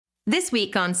This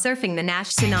week on Surfing the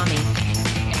NASH Tsunami.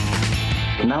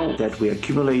 Now that we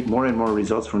accumulate more and more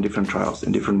results from different trials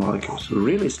and different molecules, we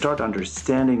really start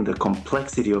understanding the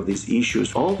complexity of these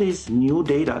issues. All this new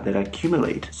data that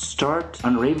accumulate start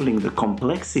unraveling the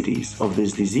complexities of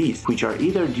this disease, which are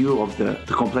either due of the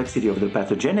complexity of the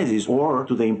pathogenesis or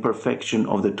to the imperfection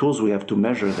of the tools we have to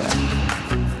measure that.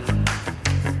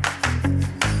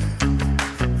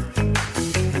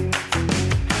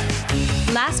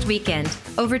 Last weekend,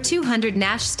 over 200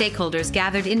 NASH stakeholders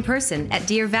gathered in person at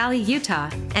Deer Valley, Utah,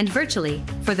 and virtually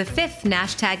for the 5th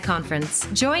NASH-TAG conference.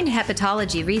 Joined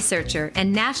hepatology researcher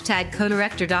and NASH-TAG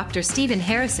co-director Dr. Stephen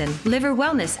Harrison, liver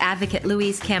wellness advocate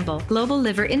Louise Campbell, Global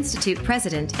Liver Institute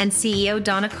president and CEO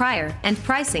Donna Cryer, and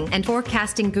pricing and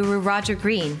forecasting guru Roger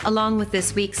Green, along with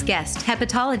this week's guest,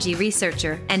 hepatology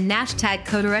researcher and NASH-TAG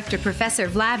co-director Professor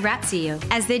Vlad Ratziu,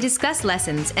 as they discuss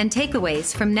lessons and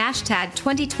takeaways from NASH-TAG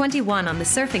 2021 on the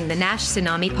Surfing the NASH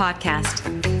Tsunami podcast.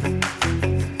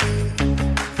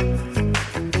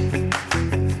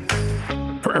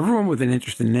 For everyone with an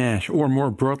interest in NASH, or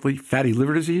more broadly, fatty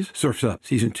liver disease, Surf's Up,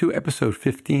 Season 2, Episode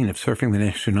 15 of Surfing the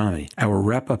NASH Tsunami. Our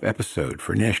wrap-up episode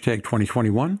for NASH-TAG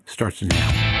 2021 starts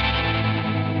now.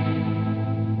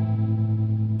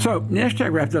 So,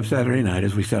 NASH-TAG wrapped up Saturday night,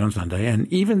 as we said on Sunday, and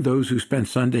even those who spent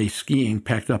Sunday skiing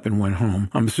packed up and went home.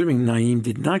 I'm assuming Naeem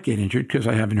did not get injured because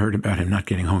I haven't heard about him not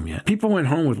getting home yet. People went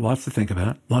home with lots to think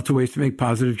about, lots of ways to make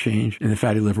positive change in the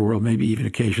fatty liver world, maybe even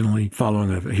occasionally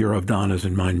following a hero of Donna's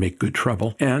and mine, make good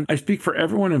trouble. And I speak for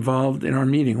everyone involved in our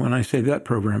meeting when I say that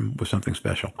program was something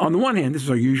special. On the one hand, this is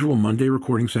our usual Monday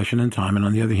recording session and time, and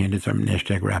on the other hand, it's our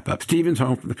NASH-TAG wrap-up. Stephen's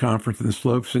home from the conference in the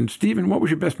slopes, and Stephen, what was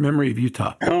your best memory of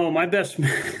Utah? Oh, my best...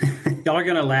 Y'all are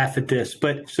going to laugh at this,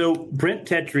 but so Brent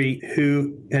Tetry,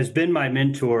 who has been my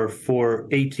mentor for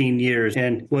 18 years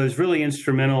and was really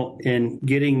instrumental in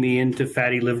getting me into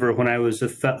fatty liver when I was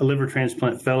a liver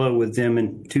transplant fellow with them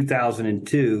in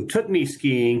 2002, took me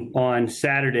skiing on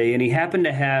Saturday, and he happened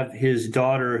to have his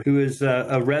daughter, who is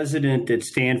a resident at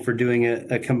Stanford doing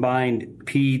a combined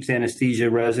peds anesthesia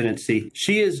residency.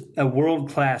 She is a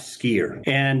world-class skier,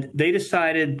 and they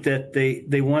decided that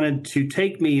they wanted to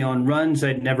take me on runs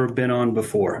I'd never been on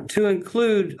before, to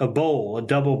include a bowl, a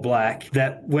double black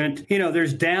that went,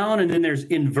 there's down and then there's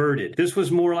inverted. This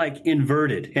was more like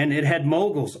inverted, and it had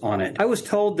moguls on it. I was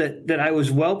told that I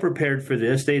was well prepared for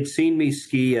this. They had seen me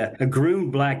ski a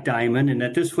groomed black diamond and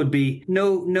that this would be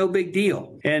no big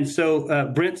deal. And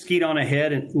so Brent skied on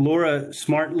ahead, and Laura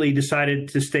smartly decided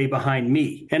to stay behind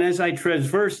me. And as I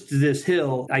traversed this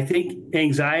hill, I think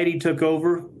anxiety took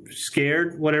over,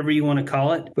 scared, whatever you want to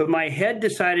call it. But my head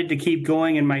decided to keep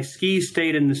going, and my skis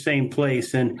stayed in the same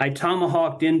place. And I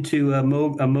tomahawked into a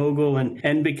mogul.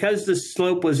 And because the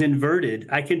slope was inverted,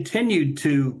 I continued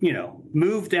to,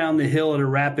 move down the hill at a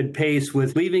rapid pace,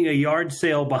 with leaving a yard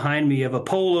sale behind me of a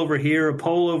pole over here, a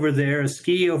pole over there, a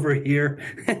ski over here.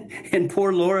 And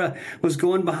poor Laura was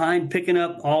going behind, picking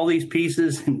up all these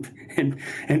pieces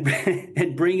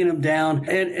and bringing them down.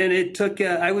 And it took,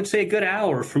 I would say, a good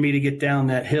hour for me to get down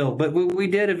that hill. But we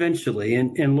did eventually.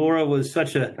 And Laura was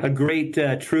such a great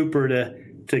trooper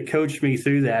to coach me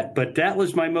through that. But that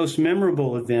was my most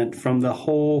memorable event from the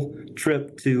whole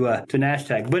trip to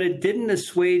NASH-TAG. But it didn't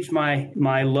assuage my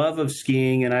love of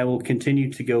skiing, and I will continue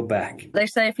to go back. They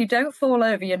say if you don't fall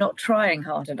over, you're not trying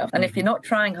hard enough. And if you're not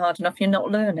trying hard enough, you're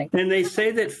not learning. And they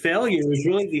say that failure is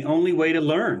really the only way to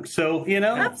learn. So,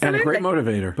 Absolutely. And a great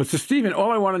motivator. But so, Stephen,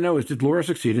 all I want to know is, did Laura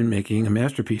succeed in making a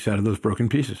masterpiece out of those broken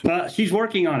pieces? She's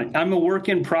working on it. I'm a work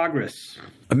in progress.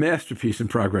 A masterpiece in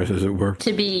progress, as it were.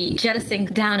 To be jettisoning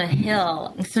down a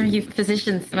hill. Some of you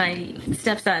physicians, my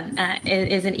stepson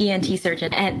is an ENT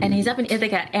surgeon, and he's up in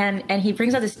Ithaca, and he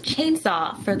brings out this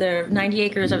chainsaw for the 90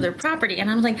 acres of their property.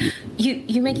 And I'm like,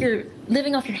 you make your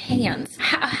living off your hands.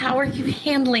 How are you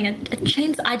handling a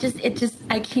chainsaw?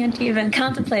 I can't even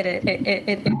contemplate it.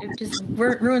 It just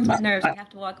ruins my nerves. I have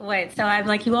to walk away. So I'm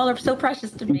like, you all are so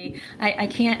precious to me. I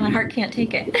can't, my heart can't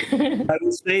take it. I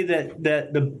would say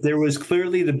that there was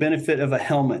clearly the benefit of a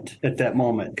helmet at that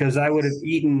moment, because I would have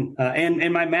eaten,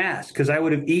 and my mask, because I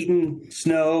would have eaten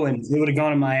snow and it would have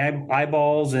gone in my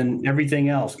eyeballs and everything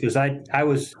else, because I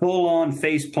was full on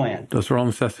face plant. Those are all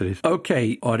necessities.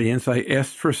 Okay, audience, I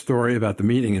asked for a story story about the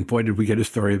meeting, and boy, did we get a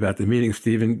story about the meeting.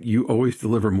 Stephen, you always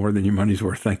deliver more than your money's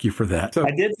worth. Thank you for that. So,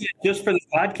 I did it just for the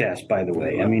podcast, by the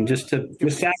way. I mean, just to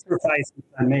the sacrifices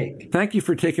I make. Thank you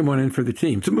for taking one in for the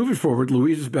team. So moving forward,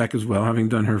 Louise is back as well, having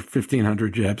done her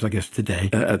 1,500 jabs, I guess, today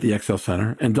at the Excel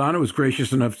Center. And Donna was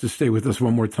gracious enough to stay with us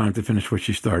one more time to finish what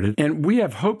she started. And we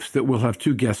have hopes that we'll have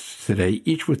two guests today,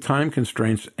 each with time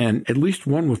constraints and at least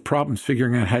one with problems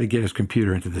figuring out how to get his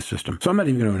computer into the system. So I'm not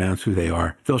even going to announce who they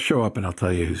are. They'll show up and I'll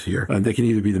tell you who's here. They can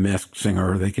either be the masked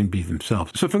singer or they can be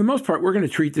themselves. So for the most part, we're going to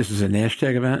treat this as a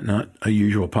NASH-TAG event, not a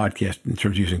usual podcast in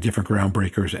terms of using different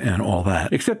groundbreakers and all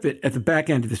that. Except that at the back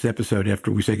end of this episode,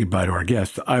 after we say goodbye to our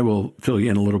guests, I will fill you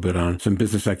in a little bit on some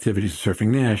business activities of Surfing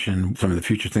NASH and some of the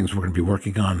future things we're going to be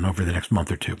working on over the next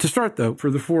month or two. To start, though, for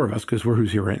the four of us, because we're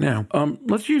who's here right now,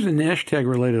 let's use a NASH-TAG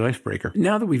related icebreaker.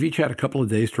 Now that we've each had a couple of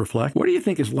days to reflect, what do you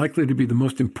think is likely to be the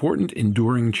most important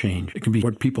enduring change? It can be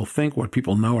what people think, what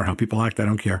people know, or how people act. I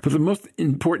don't care. But the most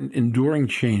important enduring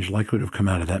change likely to have come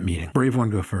out of that meeting. Brave one,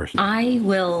 go first. I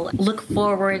will look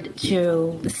forward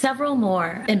to several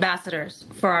more ambassadors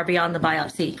for our Beyond the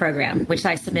Biopsy program, which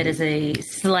I submit as a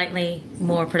slightly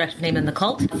more productive name than the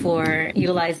cult, for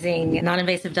utilizing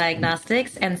non-invasive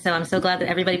diagnostics. And so I'm so glad that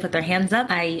everybody put their hands up.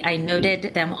 I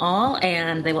noted them all,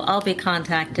 and they will all be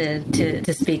contacted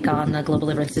to speak on the Global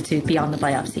Liver Institute Beyond the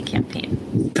Biopsy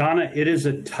campaign. Donna, it is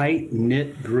a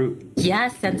tight-knit group.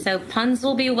 Yes, and so puns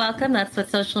will be welcome. That's what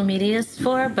social media is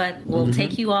for, but we'll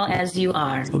take you all as you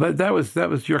are. Well, that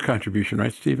was your contribution,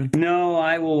 right, Stephen? No,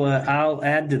 I'll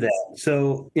add to that.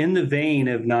 So in the vein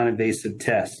of non-invasive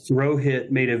tests,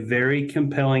 Rohit made a very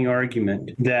compelling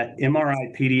argument that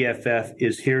MRI-PDFF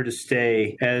is here to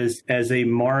stay as a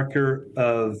marker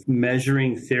of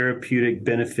measuring therapeutic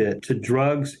benefit to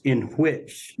drugs in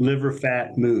which liver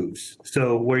fat moves.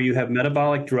 So where you have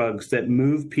metabolic drugs that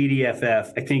move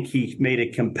PDFF, I think he made a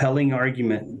compelling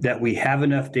argument that we have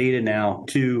enough data now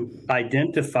to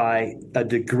identify a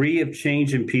degree of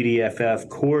change in PDFF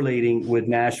correlating with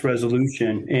NASH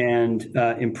resolution and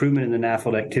improvement in the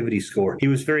NAFLD activity score. He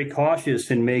was very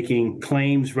cautious in making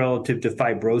claims relative to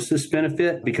fibrosis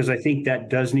benefit because I think that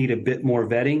does need a bit more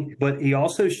vetting. But he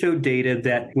also showed data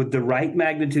that with the right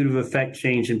magnitude of effect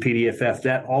change in PDFF,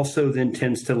 that also then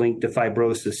tends to link to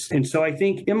fibrosis. And so I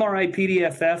think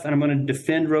MRI-PDFF, and I'm going to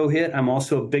defend Rohit, I'm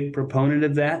also a big proponent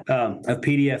of that, of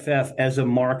PDFF as a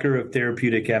marker of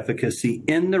therapeutic efficacy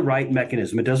in the right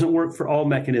mechanism. It doesn't work for all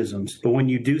mechanisms, but when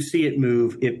you do see it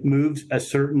moves a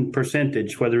certain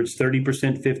percentage, whether it's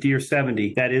 30%, 50, or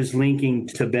 70, that is linking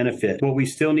to benefit. What we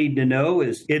still need to know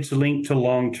is it's linked to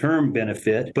long-term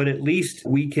benefit, but at least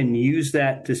we can use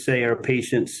that to say our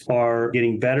patients are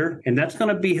getting better, and that's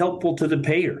going to be helpful to the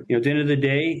payer. At the end of the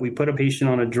day, we put a patient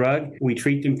on a drug, we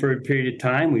treat them for a period of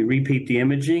time, we repeat the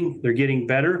imaging, they're getting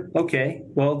better. Okay,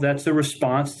 well, that's a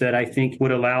response that I think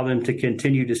would allow them to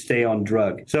continue to stay on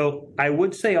drug. So I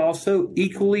would say also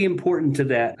equally important to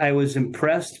that, I was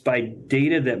impressed by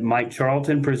data that Mike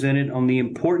Charlton presented on the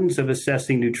importance of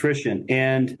assessing nutrition.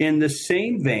 And in the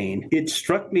same vein, it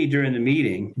struck me during the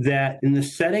meeting that in the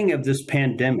setting of this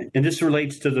pandemic, and this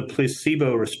relates to the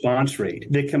placebo response rate,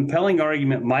 the compelling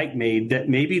argument Mike made that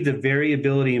maybe the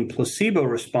variability in placebo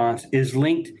response is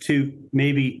linked to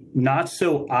maybe not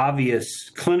so obvious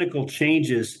clinical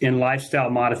changes in lifestyle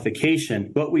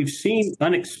modification. What we've seen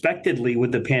unexpectedly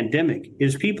with the pandemic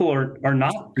is people are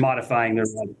not modifying their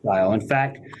lifestyle. In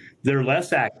fact, they're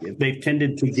less active. They've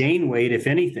tended to gain weight, if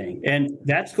anything. And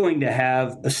that's going to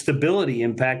have a stability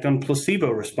impact on placebo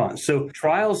response. So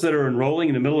trials that are enrolling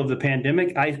in the middle of the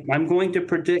pandemic, I'm going to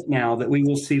predict now that we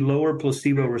will see lower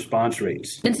placebo response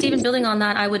rates. And Stephen, building on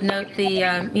that, I would note the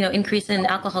increase in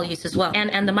alcohol use as well.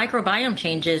 And the microbiome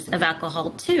changes of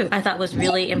alcohol, too, I thought was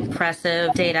really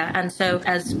impressive data. And so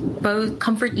as both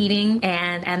comfort eating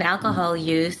and alcohol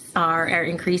use are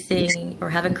increasing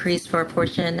or have increased for a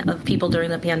portion of people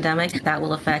during the pandemic, that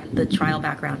will affect the trial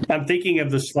background. I'm thinking of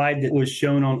the slide that was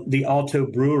shown on the Alto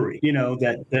Brewery,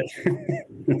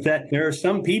 that there are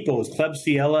some people,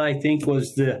 Klebsiella, I think,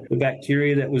 was the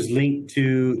bacteria that was linked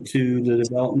to the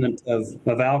development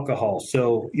of alcohol.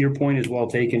 So your point is well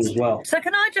taken as well. So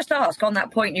can I just ask on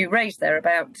that point you raised there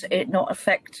about it not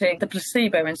affecting the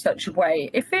placebo in such a way,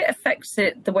 if it affects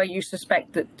it the way you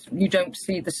suspect that you don't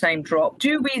see the same drop,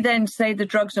 do we then say the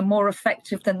drugs are more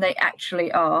effective than they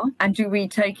actually are? And do we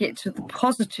take it to the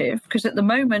positive? Because at the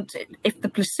moment, if the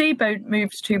placebo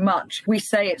moves too much, we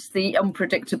say it's the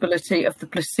unpredictability of the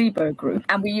placebo group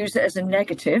and we use it as a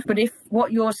negative. But if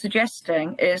what you're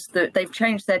suggesting is that they've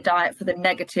changed their diet for the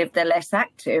negative, they're less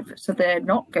active, so they're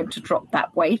not going to drop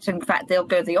that weight. In fact, they'll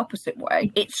go the opposite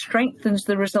way. It strengthens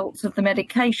the results of the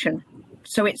medication.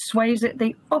 so it sways it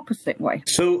the opposite way.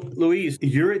 So, Louise,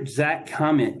 your exact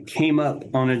comment came up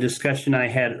on a discussion I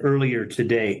had earlier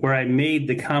today, where I made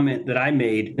the comment that I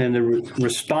made, and the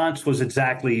response was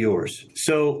exactly yours.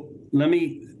 So let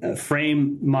me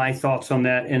frame my thoughts on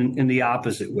that in the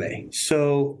opposite way.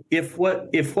 So if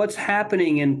what's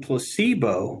happening in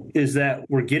placebo is that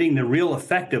we're getting the real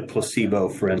effect of placebo,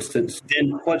 for instance,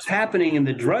 then what's happening in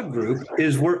the drug group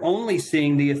is we're only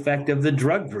seeing the effect of the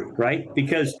drug group, right?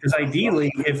 Because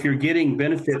ideally, if you're getting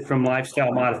benefit from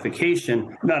lifestyle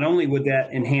modification, not only would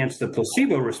that enhance the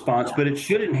placebo response, but it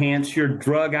should enhance your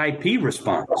drug IP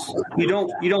response. You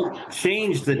don't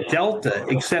change the delta,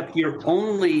 except you're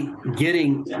only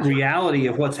getting reality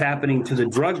of what's happening to the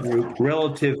drug group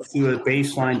relative to a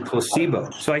baseline placebo.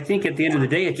 So I think at the end of the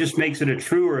day, it just makes it a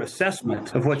truer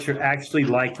assessment of what you're actually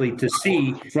likely to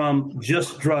see from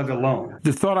just drug alone.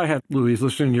 The thought I had, Louise,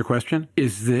 listening to your question,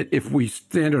 is that if we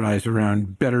standardize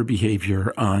around better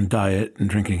behavior on diet and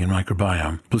drinking and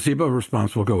microbiome, placebo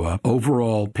response will go up.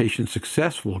 Overall patient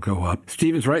success will go up.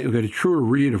 Stephen's right. You'll get a truer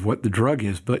read of what the drug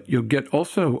is, but you'll get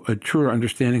also a truer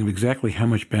understanding of exactly how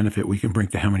much benefit we can bring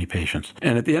to how many patients.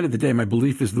 And at the end of the day, my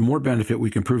belief is the more benefit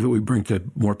we can prove that we bring to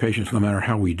more patients, no matter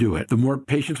how we do it, the more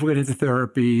patients will get into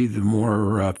therapy, the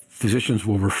more physicians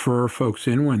will refer folks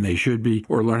in when they should be,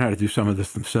 or learn how to do some of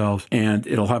this themselves, and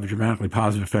it'll have a dramatically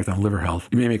positive effect on liver health.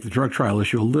 It may make the drug trial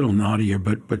issue a little naughtier,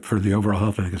 but for the overall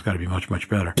health, I think it's got to be much, much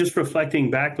better. Just reflecting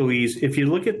back, Louise, if you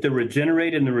look at the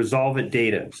Regenerate and the Resolvent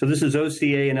data, so this is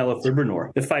OCA and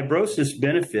elafibranor, the fibrosis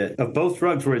benefit of both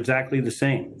drugs were exactly the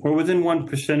same, or within 1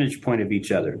 percentage point of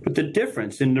each other. But the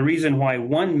difference, and the reason why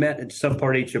one met its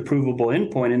Subpart H approvable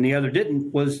endpoint and the other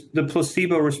didn't, was the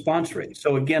placebo response rate.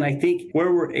 So again, I think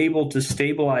where we're able to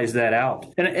stabilize that out,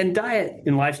 and diet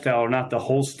and lifestyle are not the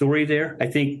whole story there. I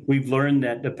think we've learned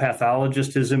that the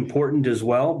pathologist is important as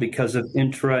well because of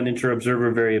intra and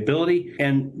intra-observer variability,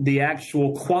 and the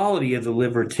actual quality of the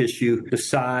liver tissue, the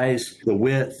size, the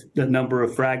width, the number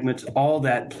of fragments, all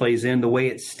that plays in. The way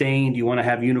it's stained, you want to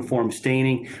have uniform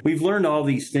staining. We've learned all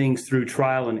these things through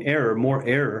trial and error, more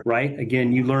error, right?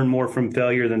 Again, you learn more from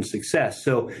failure than success.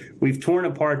 So we've torn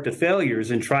apart the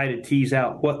failures and tried to tease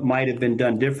out what might have been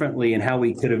done differently and how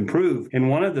we could improve. And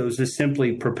one of those is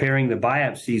simply preparing the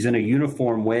biopsies in a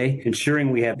uniform way,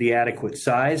 ensuring we have the adequate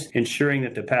size, ensuring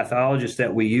that the pathologist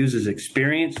that we use is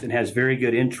experienced and has very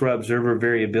good intra-observer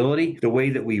variability, the way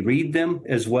that we read them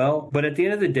as well. But at the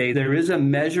end of the day, there is a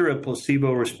measure of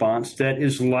placebo response that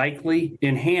is likely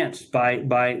enhanced by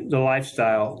the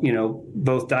lifestyle,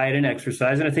 both diet and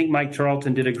exercise. And I think Mike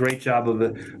Charlton did a great job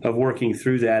of working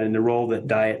through that and the role that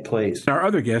diet plays. Our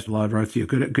other guest, Vlad Ratziu.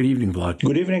 Good evening, Vlad.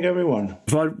 Good evening, everyone.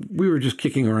 Vlad, we were just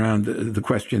kicking around the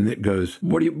question that goes,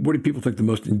 what do people think the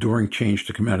most enduring change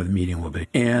to come out of the meeting will be?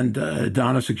 And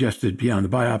Donna suggested beyond the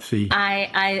biopsy.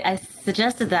 I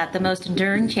suggested that the most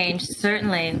enduring change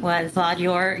certainly was, Vlad,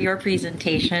 your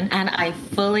presentation, and I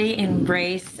fully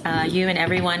embrace you and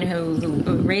everyone who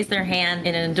raised their hand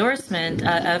in endorsement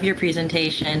of your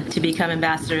presentation to become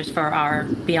ambassadors for our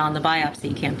Beyond the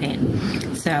Biopsy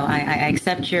campaign. So I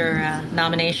accept your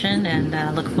nomination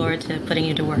and look forward to putting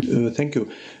you to work. Thank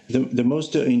you. The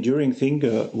most enduring thing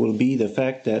will be the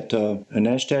fact that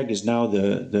NASH-TAG is now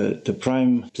the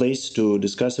prime place to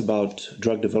discuss about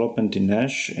drug development in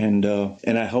NASH, and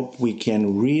I hope we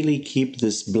can really keep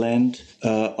this blend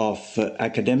of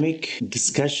academic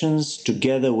discussions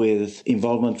together with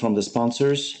involvement from the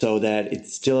sponsors, so that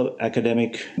it's still an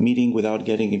academic meeting without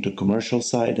getting into commercial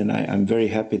side. And I'm very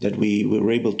happy that we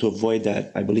were able to avoid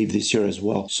that, I believe, this year as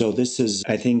well. So this is,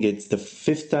 I think it's the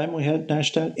 5th time we had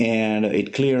NASH-TAG, and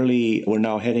it clearly, we're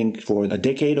now heading for a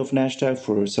decade of NASH-TAG,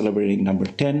 for celebrating number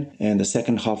 10 and the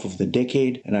second half of the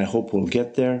decade, and I hope we'll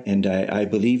get there. And I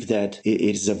believe that it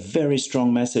is a very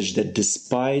strong message that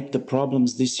despite the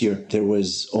problems this year, there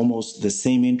was almost the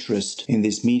same interest in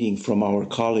this meeting from our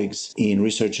colleagues in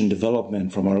research and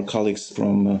development, from our colleagues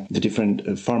from the different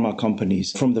pharma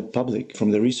companies, from the public,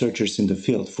 from the researchers in the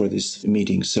field for this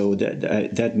meeting. So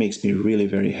that makes me really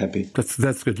very happy.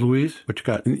 That's good. Louise, what you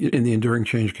got in the enduring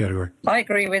change category? I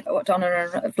agree with what Donna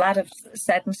and Vlad have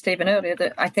said, and Stephen earlier,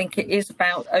 that I think it is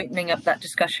about opening up that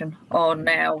discussion on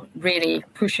now really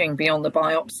pushing beyond the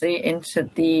biopsy into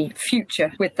the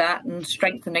future with that and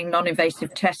strengthening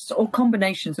non-invasive tests or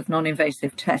combinations of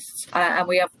non-invasive tests. And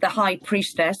we have the high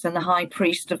priestess and the high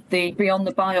priest of the Beyond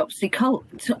the Biopsy cult,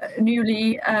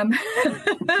 newly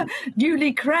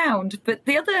crowned. But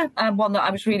the other one that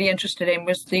I was really interested in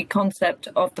was the concept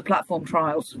of the platform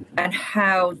trials and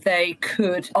how they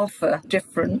could offer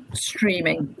different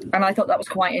streaming. And I thought that was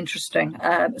quite interesting.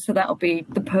 So that'll be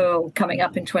the Pearl coming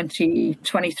up in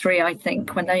 2023, I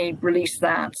think, when they release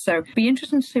that. So it'll be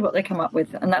interesting to see what they come up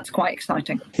with. And that's quite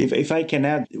exciting. If I can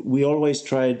add, we always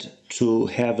tried to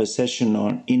have a session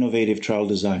on innovative trial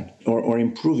design or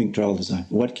improving trial design.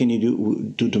 What can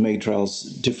you do to make trials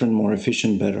different, more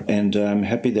efficient, better? And I'm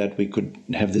happy that we could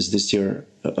have this year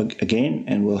again,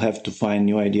 and we'll have to find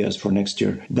new ideas for next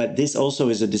year. But this also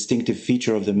is a distinctive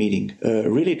feature of the meeting,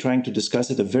 really trying to discuss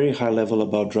at a very high level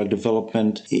about drug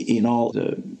development in all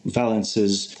the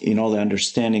valences, in all the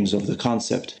understandings of the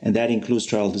concept, and that includes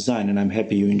trial design, and I'm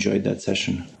happy you enjoyed that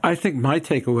session. I think my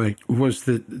takeaway was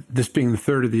that this being the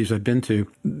third of these I've been to,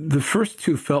 the first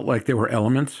two felt like they were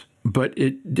elements, but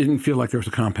it didn't feel like there was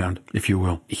a compound, if you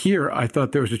will. Here, I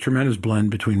thought there was a tremendous blend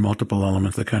between multiple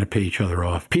elements that kind of pay each other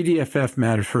off. PDFF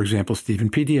matters, for example, Stephen.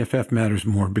 PDFF matters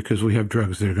more because we have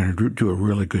drugs that are going to do a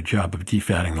really good job of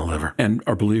defatting the liver and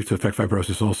are believed to affect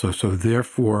fibrosis also. So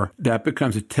therefore, that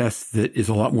becomes a test that is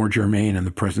a lot more germane in the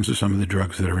presence of some of the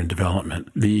drugs that are in development.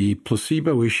 The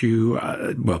placebo issue,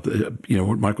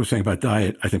 what Mike was saying about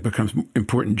diet, I think becomes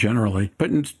important generally. But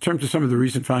in terms of some of the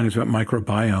recent findings about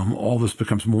microbiome, all this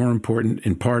becomes more important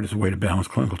in part as a way to balance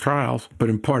clinical trials, but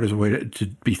in part as a way to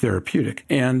be therapeutic.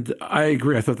 And I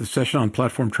agree. I thought the session on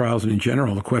platform trials and in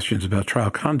general, the questions about trial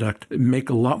conduct make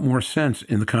a lot more sense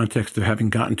in the context of having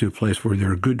gotten to a place where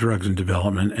there are good drugs in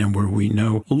development and where we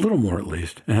know a little more at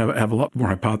least and have a lot more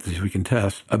hypotheses we can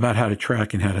test about how to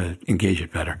track and how to engage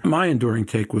it better. My enduring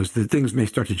take was that things may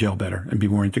start to gel better and be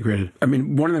more integrated. I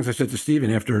mean, one of the things I said to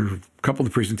Stephen after a couple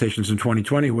of the presentations in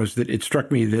 2020 was that it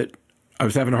struck me that I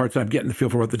was having a hard time getting the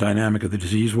feel for what the dynamic of the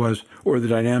disease was or the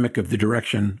dynamic of the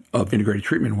direction of integrated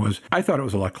treatment was. I thought it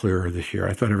was a lot clearer this year.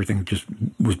 I thought everything just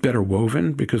was better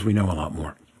woven because we know a lot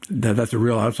more. That's a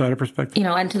real outsider perspective.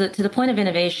 And to the point of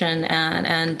innovation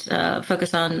and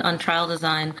focus on trial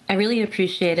design, I really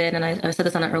appreciated, and I said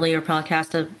this on an earlier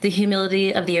podcast, of the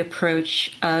humility of the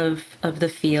approach of the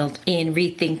field in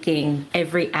rethinking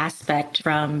every aspect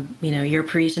from, your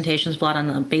presentations, Vlad, on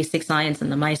the basic science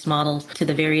and the mice models to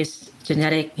the various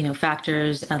genetic,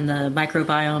 factors and the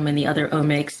microbiome and the other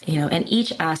omics, and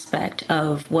each aspect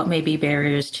of what may be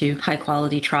barriers to high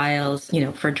quality trials,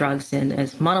 for drugs in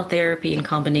as monotherapy and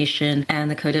combination and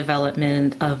the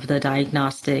co-development of the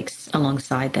diagnostics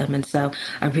alongside them. And so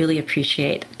I really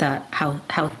appreciate that, how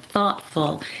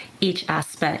thoughtful each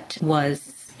aspect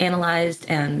was analyzed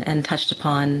and touched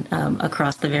upon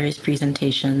across the various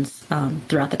presentations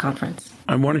throughout the conference.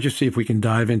 I wanted to see if we can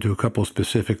dive into a couple of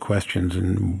specific questions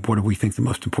and what do we think the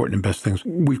most important and best things.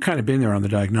 We've kind of been there on the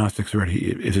diagnostics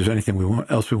already. If there's anything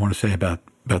else we want to say about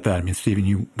that. I mean, Stephen,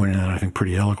 you went into that, I think,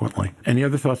 pretty eloquently. Any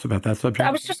other thoughts about that subject?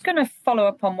 I was just going to follow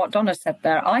up on what Donna said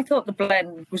there. I thought the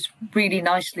blend was really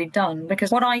nicely done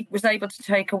because what I was able to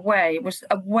take away was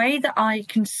a way that I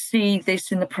can see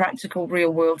this in the practical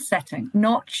real-world setting,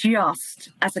 not just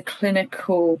as a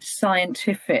clinical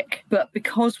scientific, but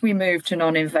because we moved to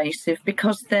non-invasive,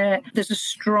 because there's a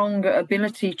stronger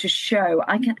ability to show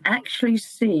I can actually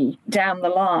see down the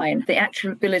line the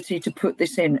actual ability to put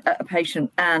this in at a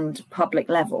patient and public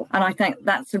level. And I think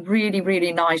that's a really,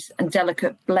 really nice and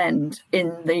delicate blend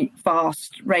in the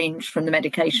vast range from the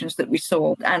medications that we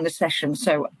saw and the session.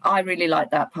 So I really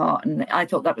liked that part, and I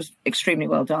thought that was extremely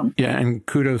well done. Yeah, and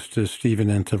kudos to Stephen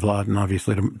and to Vlad and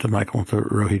obviously to Michael and to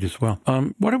Rohit as well.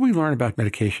 What did we learn about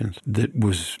medications that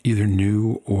was either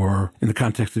new or in the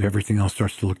context of everything else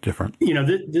starts to look different?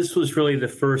 This was really the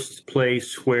first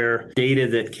place where data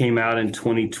that came out in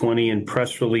 2020 in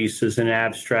press releases and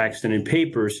abstracts and in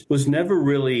papers was never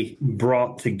really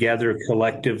brought together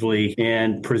collectively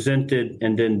and presented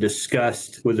and then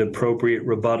discussed with appropriate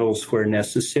rebuttals where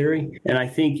necessary. And I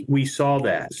think we saw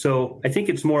that. So I think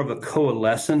it's more of a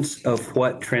coalescence of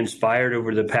what transpired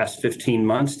over the past 15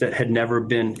 months that had never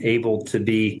been able to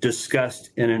be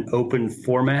discussed in an open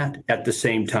format at the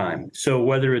same time. So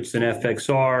whether it's an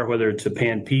FXR, whether it's a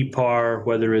pan-PPAR,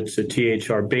 whether it's a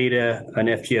THR beta, an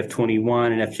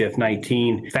FGF21, an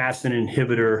FGF19, FASN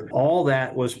inhibitor, all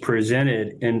that was presented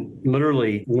in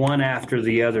literally one after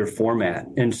the other format.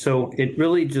 And so it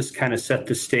really just kind of set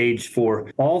the stage for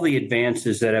all the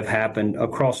advances that have happened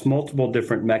across multiple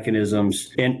different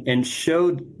mechanisms and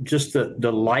showed just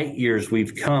the light years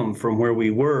we've come from where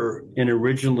we were in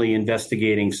originally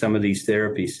investigating some of these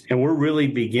therapies. And we're really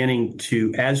beginning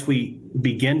to as we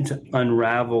begin to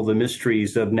unravel the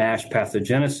mysteries of NASH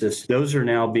pathogenesis, those are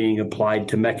now being applied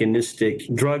to mechanistic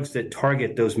drugs that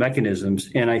target those mechanisms.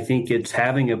 And I think it's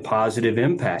having a positive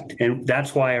impact. And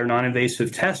that's why our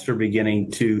non-invasive tests are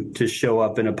beginning to show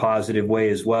up in a positive way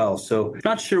as well. So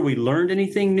not sure we learned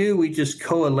anything new. We just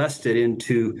coalesced it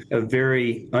into a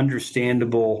very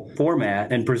understandable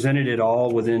format and presented it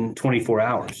all within 24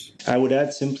 hours. I would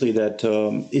add simply that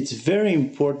it's very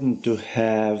important to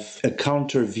have a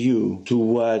counter view to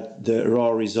what the raw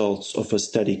results of a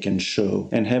study can show,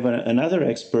 and have another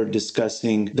expert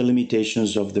discussing the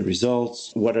limitations of the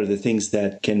results, what are the things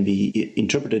that can be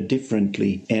interpreted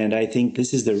differently. And I think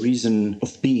this is the reason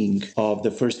of being of the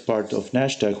first part of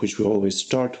NASH-TAG, which we always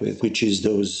start with, which is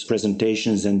those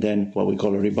presentations and then what we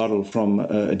call a rebuttal from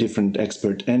a different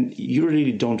expert. And you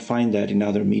really don't find that in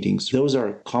other meetings. Those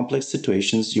are complex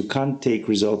situations. You can't take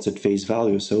results at face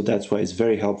value, so that's why it's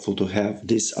very helpful to have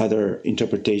this other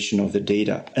interpretation of the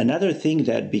data. Another thing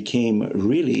that became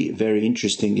really very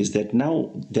interesting is that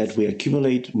now that we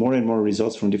accumulate more and more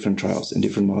results from different trials and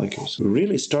different molecules, we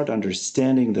really start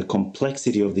understanding the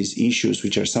complexity of these issues,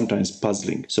 which are sometimes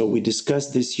puzzling. So we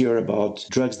discussed this year about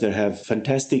drugs that have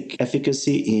fantastic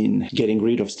efficacy in getting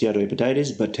rid of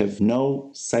steatohepatitis, but have no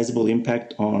sizable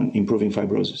impact on improving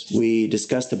fibrosis. We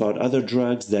discussed about other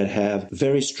drugs that have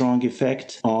very strong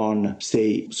effect on,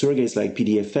 say, surrogates like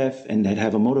PDFF, and that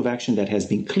have a mode of action that has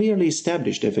been clearly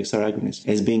established, FXR agonists,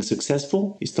 as being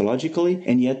successful histologically,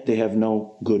 and yet they have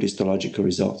no good histological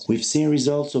results. We've seen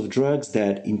results of drugs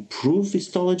that improve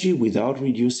histology without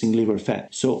reducing liver fat.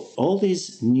 So all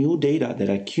these new data that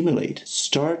accumulate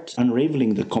start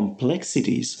unraveling the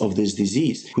complexities of this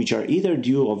disease, which are either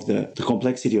due of the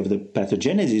complexity of the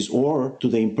pathogenesis or to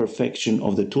the imperfection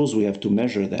of the tools we have to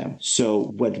measure them.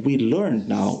 So what we learned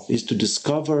now is to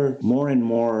discover more and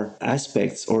more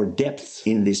aspects or depths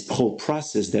in this whole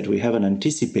process that we haven't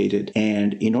anticipated.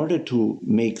 And in order to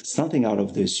make something out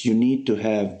of this, you need to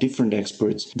have different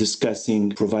experts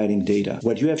discussing, providing data.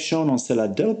 What you have shown on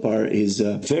seladelpar is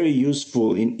very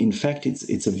useful. In fact,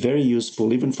 it's a very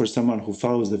useful, even for someone who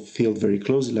follows the field very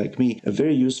closely like me, a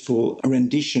very useful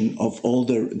rendition of all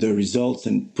the results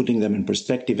and putting them in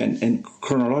perspective and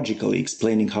chronologically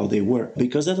explaining how they work,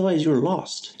 because otherwise you're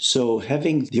lost. So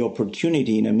having the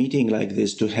opportunity in a meeting like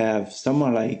this to have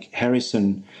someone like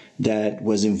Harrison that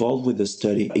was involved with the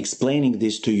study explaining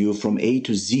this to you from A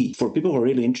to Z, for people who are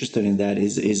really interested in that,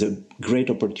 is a great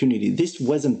opportunity. This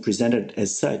wasn't presented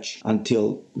as such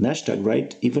until NASH-TAG,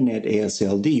 right? Even at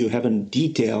ASLD, you haven't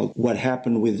detailed what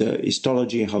happened with the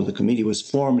histology and how the committee was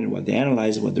formed and what they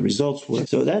analyzed and what the results were.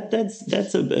 So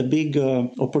that's a big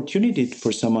opportunity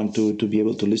for someone to be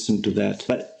able to listen to that.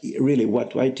 But really,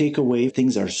 what I take away,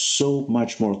 things are so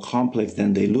much more complex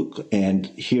than they look. And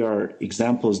here are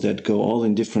examples that go all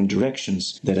in different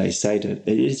directions that I cited.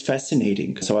 It is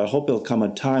fascinating. So I hope there'll come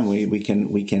a time where we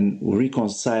can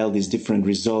reconcile these different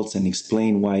results and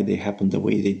explain why they happened the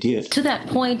way they did. To that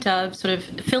point of sort of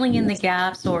filling in the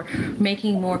gaps or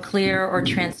making more clear or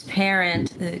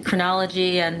transparent the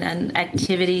chronology and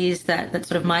activities that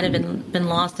sort of might have been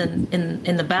lost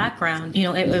in the background,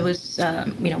 it was,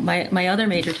 my other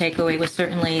major takeaway was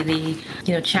certainly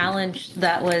the, challenge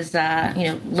that was,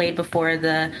 laid before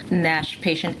the NASH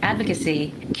patient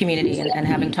advocacy community, and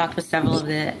having talked with several of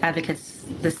the advocates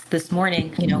this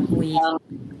morning, we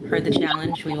heard the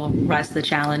challenge, we will rise to the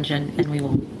challenge, and we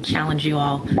will challenge you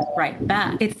all right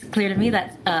back. It's clear to me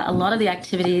that a lot of the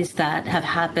activities that have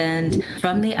happened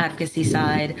from the advocacy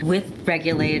side with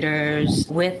regulators,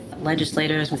 with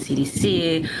legislators, with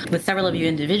CDC, with several of you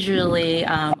individually,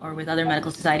 or with other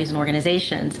medical societies and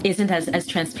organizations, isn't as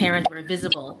transparent or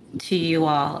visible to you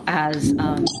all as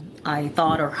I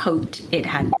thought or hoped it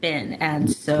had been.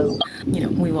 And so,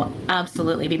 we will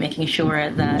absolutely be making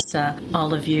sure that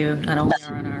all of you not only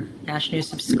are on our NASH News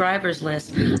subscribers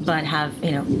list, but have,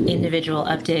 individual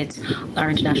updates, our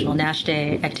International NASH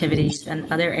Day activities,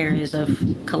 and other areas of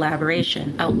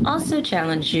collaboration. I'll also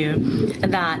challenge you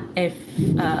that if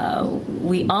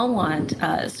we all want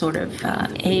sort of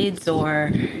AIDS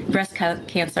or breast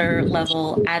cancer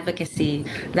level advocacy,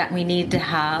 that we need to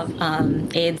have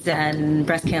AIDS and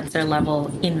breast cancer level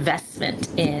investment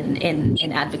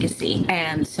in advocacy.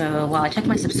 And so while I checked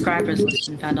my subscribers list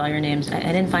and found all your names, I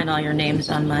didn't find all your names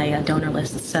on my donor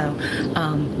list. So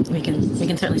we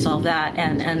can certainly solve that.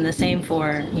 And the same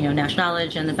for NASH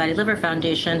Knowledge and the Fatty Liver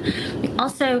Foundation. We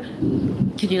also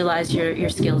could utilize your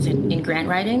skills in grant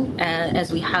writing,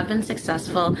 as we have been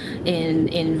successful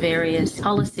in various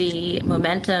policy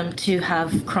momentum to have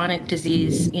chronic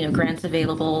disease grants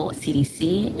available,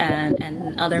 CDC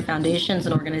and other foundations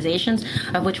and organizations,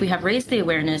 of which we have raised the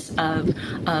awareness of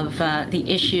the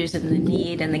issues and the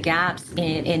need and the gaps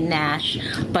in NASH,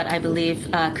 but I believe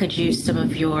could use some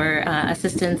of your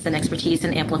assistance and expertise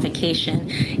and amplification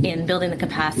in building the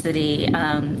capacity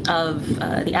of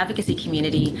the advocacy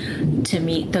community to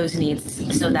meet those needs,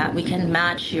 so that we can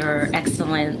match your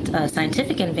excellent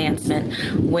scientific advancement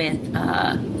with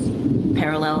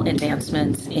parallel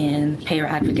advancements in payer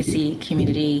advocacy,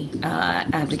 community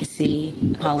advocacy,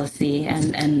 policy,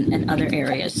 and other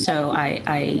areas. So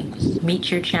I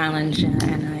meet your challenge,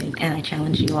 and I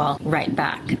challenge you all right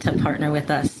back to partner with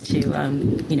us to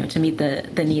to meet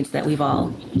the needs that we've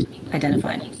all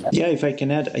identified. Yeah, if I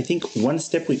can add, I think one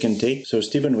step we can take, so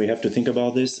Stephen, we have to think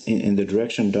about this in the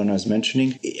direction Donna is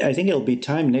mentioning. I think it'll be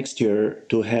time next year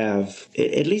to have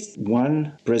at least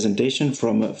one presentation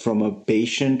from a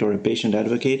patient or a patient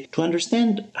advocate to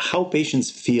understand how patients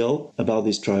feel about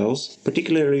these trials,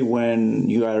 particularly when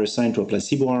you are assigned to a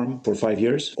placebo arm for 5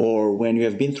 years, or when you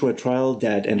have been through a trial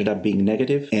that ended up being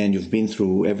negative and you've been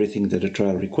through everything that the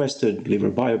trial requested,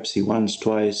 liver biopsy once,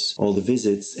 twice, all the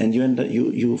visits, and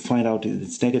you find out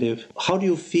it's negative. How do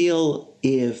you feel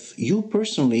if you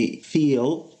personally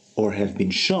feel or have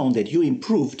been shown that you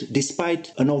improved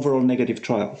despite an overall negative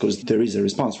trial? Because there is a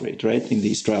response rate, right? In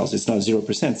these trials, it's not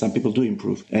 0%. Some people do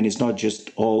improve. And it's not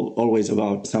just always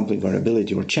about sampling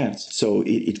variability or chance. So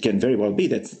it can very well be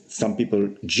that some people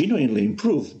genuinely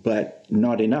improve, but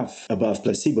not enough above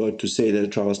placebo to say that the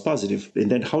trial is positive.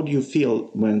 And then how do you feel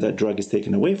when that drug is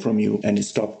taken away from you and it's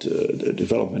stopped, the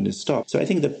development is stopped? So I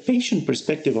think the patient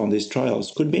perspective on these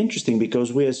trials could be interesting,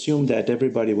 because we assume that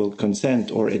everybody will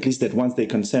consent, or at least that once they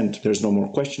consent, there's no more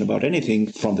question about anything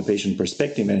from the patient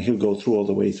perspective, and he'll go through all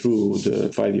the way through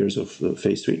the 5 years of the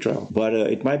phase 3 trial. But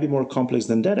it might be more complex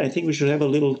than that. I think we should have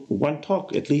one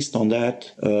talk at least on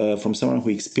that from someone who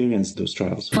experienced those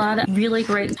trials. Vlad, really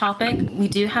great topic. We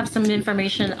do have some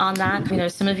information on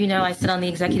that. Some of you know I sit on the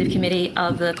executive committee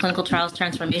of the Clinical Trials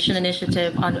Transformation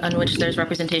Initiative, on which there's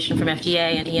representation from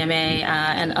FDA and EMA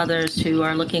and others who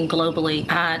are looking globally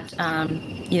at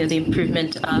the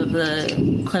improvement of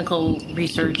the clinical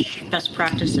research best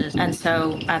practices. And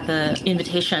so at the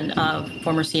invitation of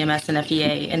former CMS and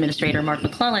FDA Administrator Mark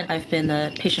McClellan, I've been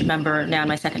the patient member now in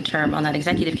my second term on that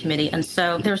executive committee. And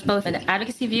so there's both an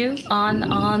advocacy view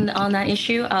on that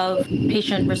issue of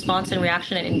patient response and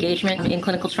reaction and engagement in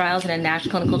clinical trials and in NASH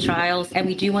clinical trials. And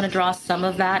we do want to draw some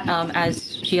of that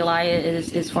as GLI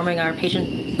is forming our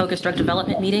patient-focused drug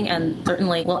development meeting, and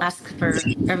certainly we'll ask for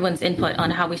everyone's input on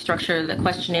how we structure the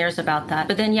questionnaires about that.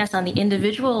 But then, yes, on the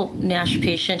individual NASH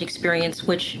patient experience,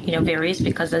 which varies,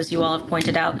 because as you all have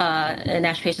pointed out,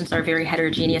 NASH patients are a very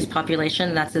heterogeneous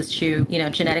population. That's as true,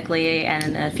 genetically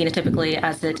and phenotypically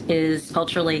as it is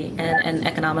culturally and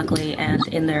economically, and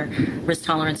in their risk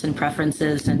tolerance and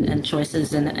preferences and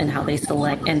choices and how they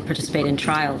select and participate in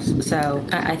trials. So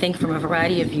I think from a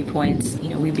variety of viewpoints,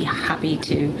 we'd be happy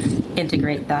to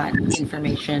integrate that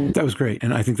information. That was great.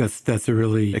 And I think that's a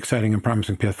really exciting and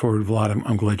promising path forward, Vlad.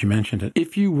 I'm glad you mentioned it.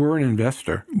 If you were an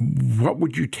investor, what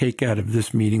would you take out of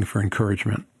this meeting for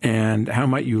encouragement? And how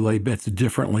might you lay bets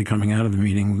differently coming out of the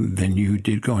meeting than you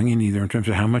did going in, either in terms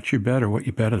of how much you bet or what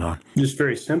you betted on? Just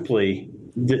very simply,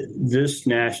 this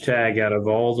NASH-TAG, out of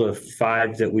all the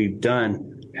 5 that we've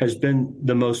done, has been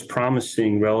the most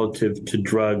promising relative to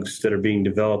drugs that are being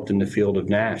developed in the field of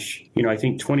NASH. I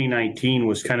think 2019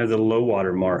 was kind of the low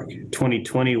water mark.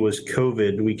 2020 was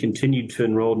COVID. We continued to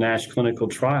enroll NASH clinical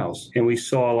trials, and we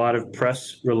saw a lot of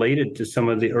press related to some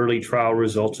of the early trial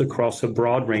results across a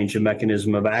broad range of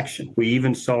mechanism of action. We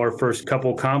even saw our first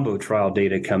couple combo trial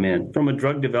data come in. From a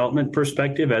drug development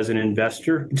perspective, as an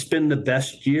investor, it's been the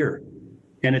best year.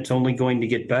 And it's only going to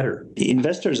get better.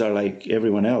 Investors are like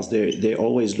everyone else. They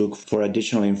always look for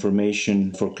additional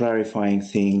information, for clarifying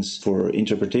things, for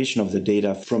interpretation of the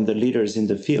data from the leaders in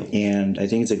the field. And I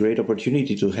think it's a great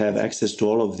opportunity to have access to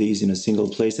all of these in a single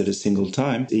place at a single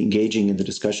time, engaging in the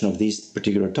discussion of these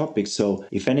particular topics. So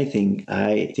if anything,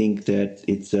 I think that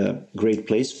it's a great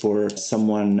place for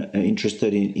someone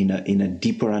interested in a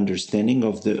deeper understanding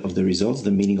of the results,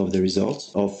 the meaning of the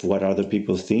results, of what other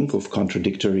people think, of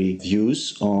contradictory views,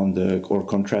 views on or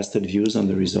contrasted views on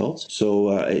the results. So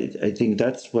I think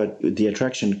that's what the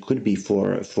attraction could be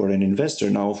for an investor.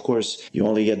 Now, of course, you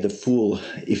only get the full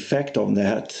effect on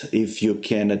that if you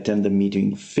can attend the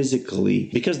meeting physically,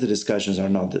 because the discussions are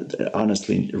not,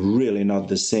 honestly, really not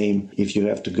the same if you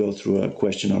have to go through a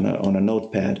question on a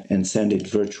notepad and send it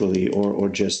virtually or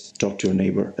just talk to your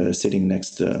neighbor sitting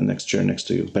next chair next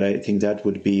to you. But I think that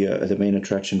would be the main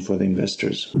attraction for the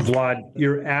investors. Vlad,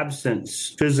 your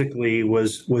absence physically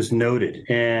was noted,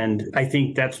 and I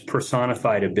think that's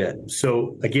personified a bit.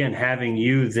 So again, having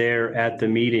you there at the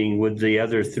meeting with the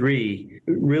other three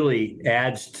really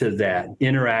adds to that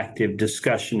interactive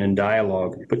discussion and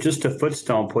dialogue. But just to foot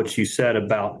stomp what you said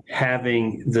about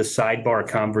having the sidebar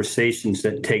conversations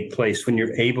that take place when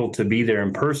you're able to be there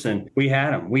in person, we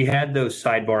had them. We had those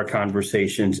sidebar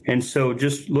conversations. And so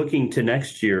just looking to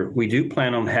next year, we do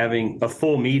plan on having a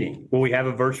full meeting. Will we have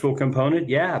a virtual component?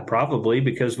 Yeah, probably,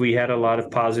 because we had a lot of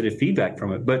positive feedback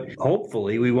from it. But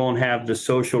hopefully we won't have the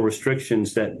social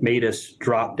restrictions that made us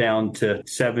drop down to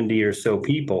 70 or so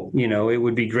people. You know, it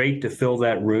would be great to fill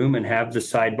that room and have the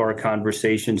sidebar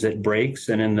conversations at breaks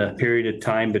and in the period of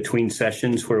time between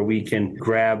sessions where we can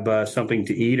grab something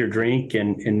to eat or drink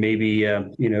and maybe,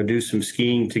 do some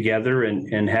skiing together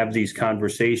and have these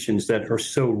conversations that are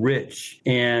so rich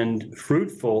and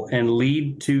fruitful and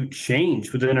lead to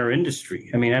change within our industry.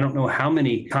 I mean, I don't know how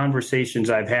many conversations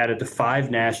I've had at the 5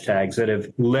 NASH tags that have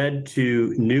led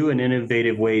to new and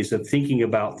innovative ways of thinking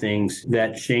about things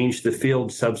that change the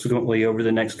field subsequently over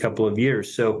the next couple of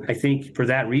years. So I think for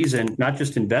that reason, not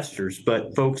just investors,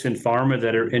 but folks in pharma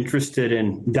that are interested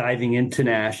in diving into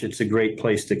NASH, it's a great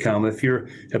place to come. If you're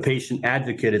a patient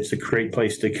advocate, it's a great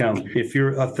place to come. If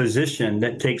you're a physician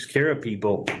that takes care of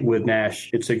people with NASH,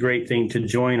 it's a great thing to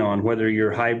join on, whether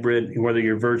you're hybrid, whether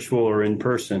you're virtual or in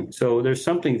person. So there's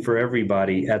something for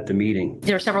everybody at the meeting.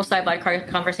 There are several sidebar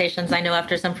conversations I know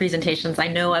after some presentations I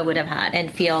know I would have had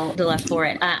and feel the less for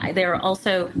it. There are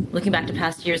also, looking back to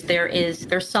past years,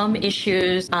 there's some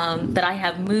issues that I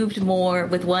have moved more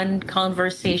with one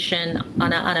conversation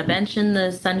on a bench in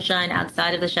the sunshine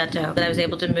outside of the chateau that I was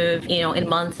able to move, in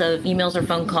months of emails or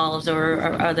phone calls or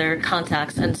other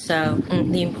contacts. And so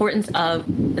the importance of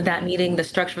that meeting, the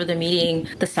structure of the meeting,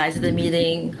 the size of the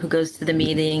meeting, who goes to the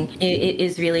meeting, it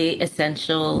is really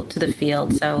essential to the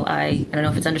field. So I don't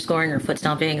know if it's underscoring or foot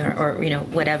stomping or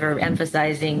whatever,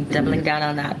 emphasizing, doubling down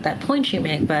on that point you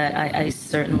make, but I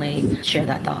certainly share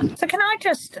that thought. So can I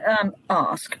just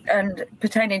ask, and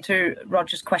pertaining to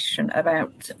Roger's question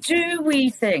about, do we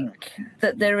think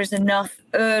that there is enough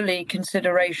early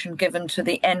consideration given to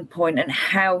the endpoint and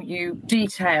how you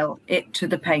detail it to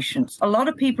the patients? A lot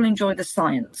of people enjoy the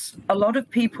science. A lot of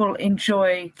people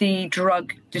enjoy the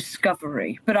drug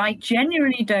discovery. But I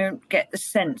genuinely don't get the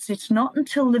sense it's not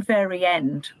until the very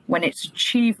end, when it's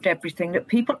achieved everything, that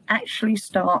people actually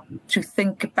start to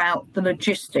think about the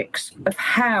logistics of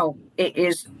how it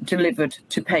is delivered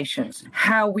to patients,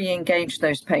 how we engage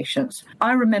those patients.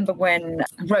 I remember when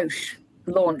Roche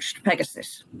launched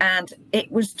Pegasus, and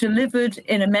it was delivered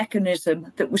in a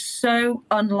mechanism that was so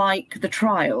unlike the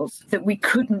trials that we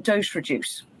couldn't dose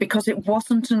reduce, because it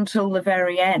wasn't until the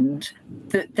very end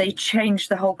that they changed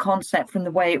the whole concept from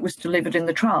the way it was delivered in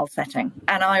the trial setting.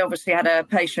 And I obviously had a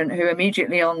patient who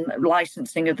immediately on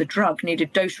licensing of the drug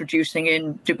needed dose reducing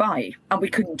in Dubai, and we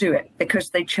couldn't do it because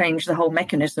they changed the whole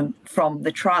mechanism from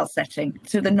the trial setting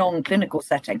to the non-clinical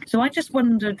setting. So I just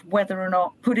wondered whether or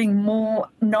not putting more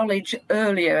knowledge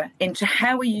earlier into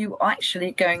how are you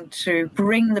actually going to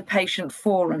bring the patient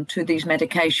forum to these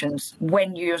medications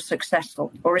when you're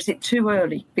successful, or is it too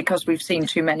early because we've seen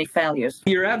too many failures?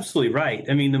 You're absolutely right.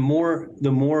 I mean, the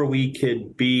more we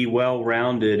could be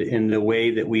well-rounded in the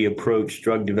way that we approach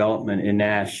drug development in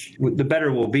NASH, the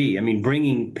better we'll be. I mean,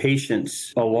 bringing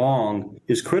patients along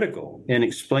is critical, and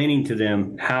explaining to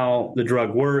them how the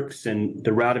drug works and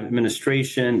the route of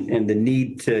administration and the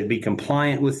need to be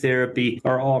compliant with therapy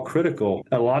are all critical.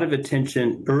 A lot of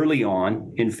attention early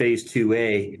on in phase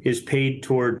 2A is paid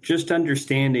toward just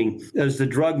understanding, does the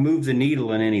drug move the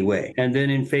needle in any way? And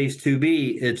then in phase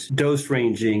 2B, it's dose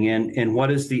ranging and what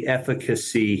is the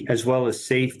efficacy as well as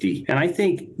safety. And I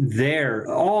think there,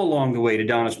 all along the way, to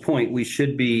Donna's point, we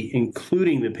should be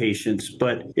including the patients,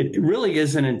 but it really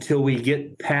isn't until we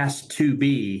get past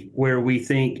 2B where we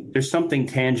think there's something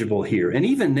tangible here. And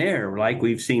even there, like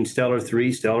we've seen Stellar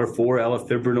 3, Stellar 4,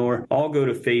 elafibranor, all go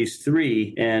to phase 3.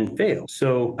 3 and fail.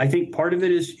 So I think part of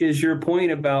it is your point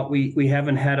about we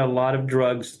haven't had a lot of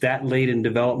drugs that late in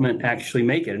development actually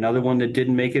make it. Another one that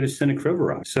didn't make it is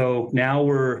cenicriviral. So now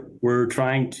we're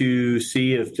trying to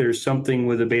see if there's something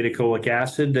with a beta-cholic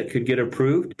acid that could get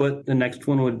approved, but the next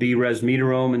one would be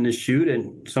resmetirom in the chute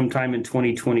and sometime in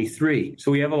 2023.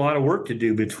 So we have a lot of work to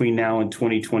do between now and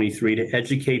 2023 to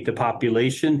educate the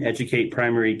population, educate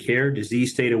primary care,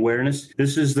 disease state awareness.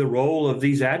 This is the role of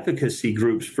these advocacy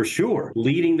groups for sure,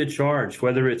 leading the charge,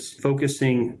 whether it's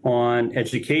focusing on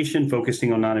education,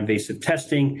 focusing on non-invasive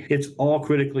testing. It's all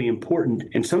critically important.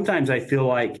 And sometimes I feel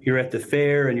like you're at the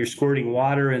fair and you're squirting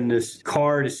water in this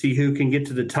car to see who can get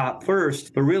to the top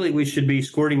first, but really we should be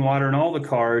squirting water in all the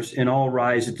cars and all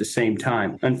rise at the same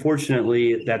time.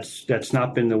 Unfortunately, that's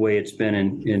not been the way it's been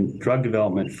in drug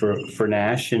development for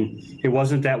NASH, and it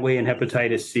wasn't that way in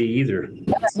hepatitis C either.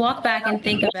 Walk back and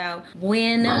think about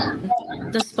when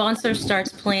the sponsor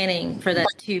starts planning for that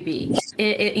 2B.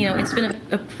 It's been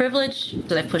a privilege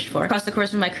that I've pushed for across the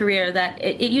course of my career that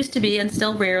it used to be, and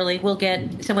still rarely, we'll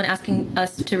get someone asking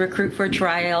us to recruit for a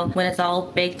trial when it's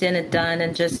all baked in and done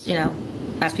and just,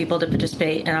 ask people to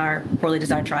participate in our poorly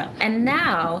designed trial. And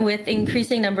now, with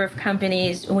increasing number of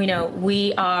companies, we know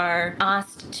we are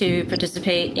asked to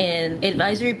participate in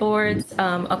advisory boards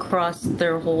across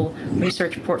their whole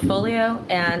research portfolio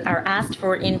and are asked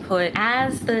for input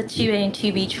as the 2A and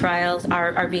 2B trials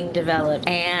are being developed.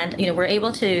 And, we're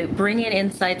able to bring in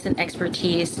insights and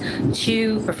expertise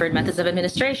to preferred methods of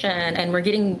administration, and we're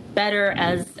getting better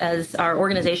as our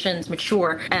organizations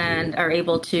mature and are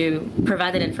able to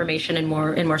provide that information in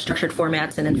more structured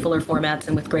formats and in fuller formats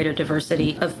and with greater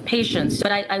diversity of patients.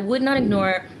 But I would not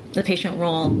ignore the patient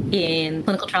role in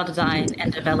clinical trial design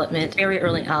and development very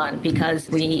early on, because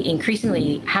we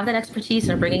increasingly have that expertise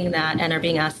and are bringing that and are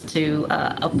being asked to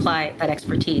apply that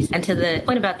expertise. And to the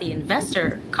point about the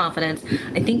investor confidence,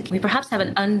 I think we perhaps have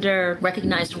an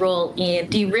under-recognized role in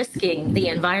de-risking the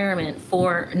environment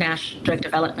for NASH drug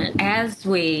development. As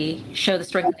we show the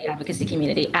strength of the advocacy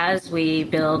community, as we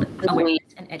build awareness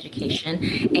and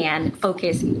education and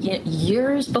focus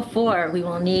years before we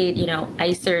will need,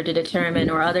 ICER to determine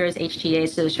or other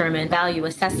HTAs to determine value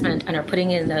assessment, and are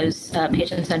putting in those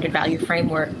patient-centered value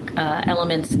framework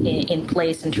elements in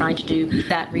place and trying to do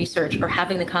that research or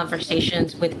having the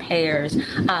conversations with payers.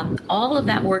 All of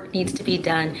that work needs to be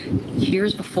done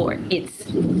years before it's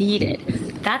needed.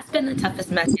 That's been the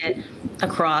toughest method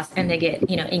across, and to get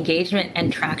engagement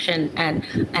and traction and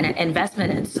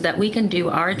investment in, so that we can do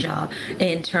our job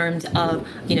in terms of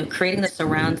creating the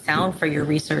surround sound for your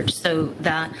research, so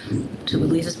that, to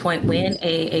Lisa's point, when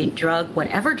a drug,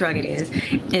 whatever drug it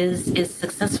is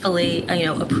successfully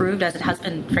approved, as it has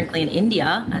been frankly in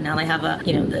India, and now they have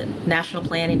the national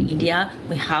plan in India.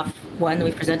 We have one that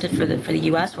we presented for the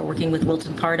U.S. We're working with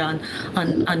Wilton Part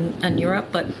on Europe.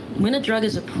 But when a drug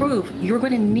is approved, you're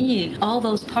going to need all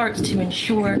those parts to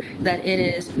ensure that it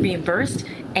is reimbursed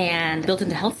and built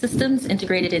into health systems,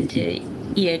 integrated into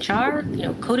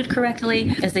EHR, coded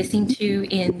correctly, as they seem to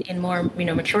in more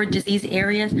mature disease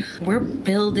areas. We're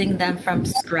building them from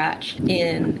scratch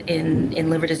in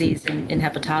liver disease and in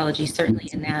hepatology, certainly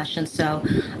in NASH. And so,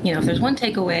 if there's one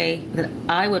takeaway that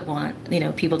I would want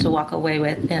people to walk away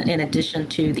with, in addition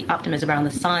to the optimism around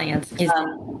the science, is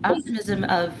the optimism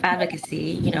of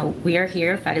advocacy. We are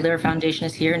here. Fatty Liver Foundation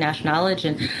is here. NASH Knowledge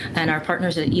and our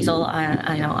partners at EASL,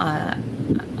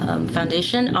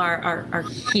 Foundation are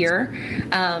here,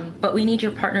 but we need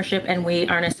your partnership, and we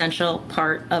are an essential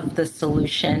part of the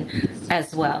solution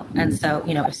as well. And so,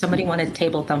 if somebody wanted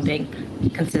table thumping,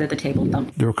 consider the table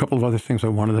thump. There were a couple of other things I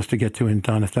wanted us to get to, and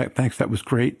Donna, thanks. That was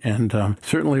great, and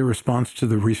certainly a response to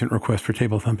the recent request for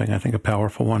table thumping. I think a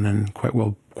powerful one and quite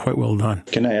well done.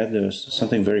 Can I add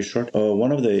something very short?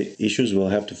 One of the issues we'll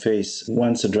have to face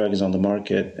once a drug is on the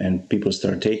market and people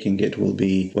start taking it will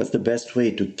be, what's the best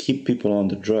way to keep people on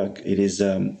the drug? It is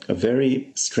a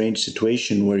very strange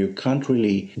situation where you can't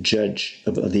really judge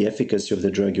the efficacy of the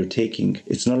drug you're taking.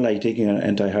 It's not like taking an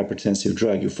antihypertensive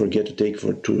drug. You forget to take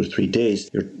for 2 or 3 days.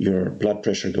 Your blood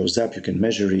pressure goes up. You can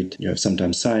measure it. You have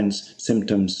sometimes signs,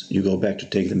 symptoms. You go back to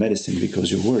take the medicine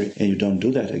because you're worried, and you don't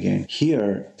do that again.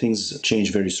 Here, things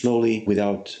change very slowly,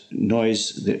 without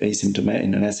noise, in an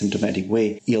asymptomatic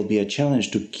way. It'll be a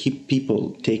challenge to keep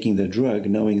people taking the drug,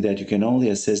 knowing that you can only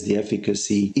assess the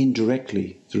efficacy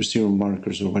indirectly through serum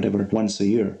markers or whatever once a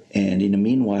year. And in the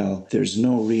meanwhile, there's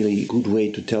no really good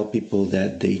way to tell people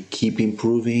that they keep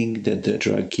improving, that the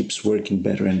drug keeps working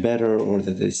better and better, or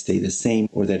that they stay the same,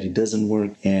 or that it doesn't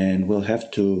work. And we'll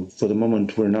have to, for the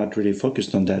moment, we're not really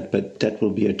focused on that, but that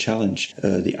will be a challenge,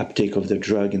 the uptake of the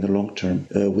drug in the long term,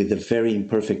 with the very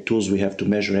imperfect tools we have to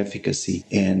measure efficacy,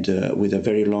 and with a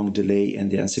very long delay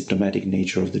and the asymptomatic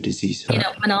nature of the disease.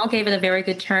 Manal gave it a very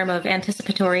good term of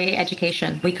anticipatory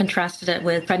education. We contrasted it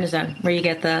with prednisone, where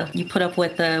you put up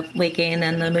with the weight gain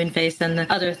and the moon face and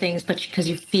the other things, but because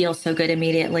you feel so good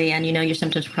immediately and your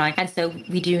symptoms are chronic. And so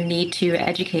we do need to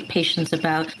educate patients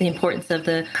about the importance of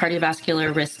the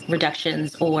cardiovascular risk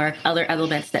reductions or other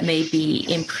elements that may be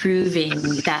improving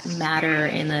that matter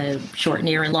in the short,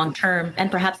 near, and long term,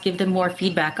 and perhaps give them more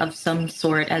feedback of some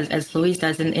sort, as Louise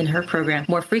does in her program,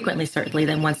 more frequently, certainly,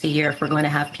 than once a year if we're going to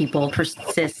have people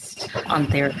persist on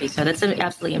therapy. So that's an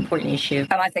absolutely important issue.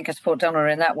 And I think I support Donna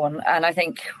in that one. And I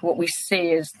think what we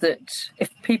see is that if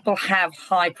people have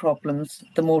high problems,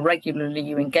 the more regularly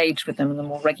you engage with them and the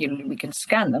more regularly we can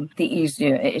scan them, the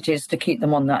easier it is to keep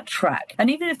them on that track. And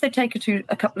even if they take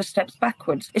a couple of steps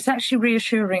backwards, it's actually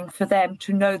reassuring for them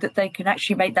to know that they can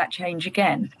actually make that change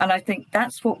again. And I think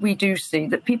that's what we do see,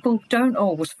 that people don't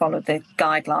always follow the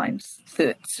guidelines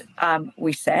that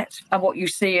we set. And what you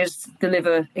see is the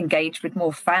liver engaged with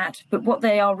more fat. But what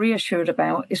they are reassured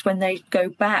about is when they go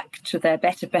back to their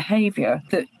better behavior,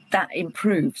 that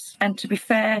improves. And to be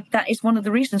fair, that is one of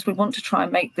the reasons we want to try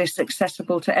and make this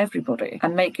accessible to everybody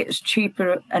and make it as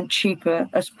cheaper and cheaper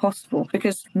as possible,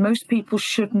 because most people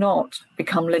should not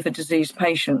become liver disease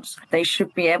patients. They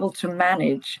should be able to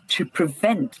manage to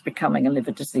prevent becoming a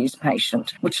liver disease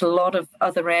patient, which a lot of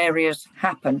other areas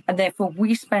happen. And therefore,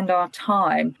 we spend our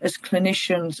time as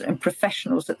clinicians and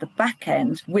professionals at the back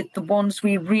end with the ones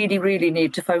we really, really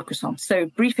need to focus on. So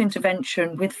brief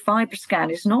intervention with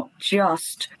FibroScan is not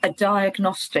just a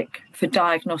diagnostic for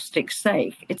diagnostic's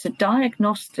sake. It's a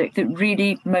diagnostic that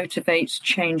really motivates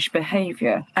change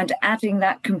behavior. And adding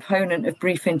that component of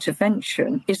brief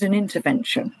intervention is an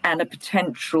intervention and a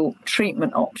potential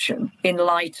treatment option in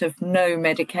light of no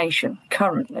medication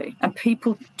currently. And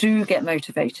people do get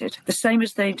motivated, the same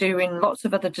as they do in lots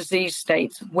of other disease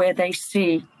states where they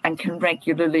see and can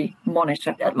regularly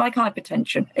monitor, like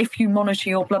hypertension. If you monitor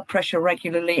your blood pressure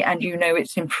regularly and you know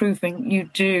it's improving, you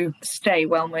do stay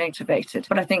well motivated.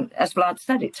 But I think, as Vlad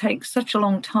said, it takes such a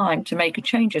long time to make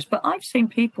changes. But I've seen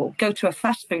people go to a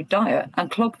fast food diet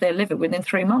and clog their liver within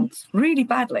 3 months, really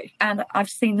badly. And I've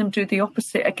seen them do the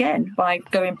opposite again by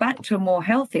going back to a more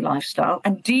healthy lifestyle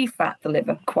and defat the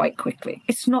liver quite quickly.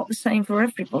 It's not the same for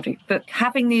everybody, but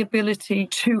having the ability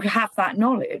to have that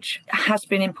knowledge has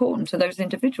been important to those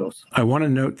individuals. I want to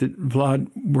note that, Vlad,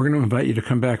 we're going to invite you to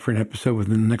come back for an episode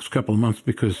within the next couple of months,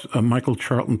 because Michael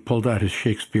Charlton pulled out his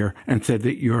Shakespeare and said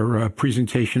that your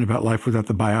presentation about life without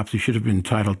the biopsy should have been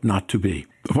titled Not to Be.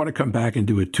 I want to come back and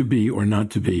do a to be or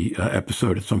not to be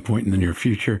episode at some point in the near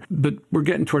future. But we're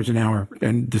getting towards an hour,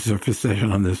 and this is our 5th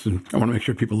session on this, and I want to make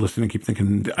sure people listening keep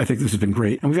thinking, I think this has been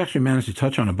great. And we've actually managed to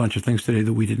touch on a bunch of things today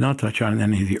that we did not touch on in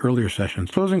any of the earlier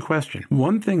sessions. Closing question.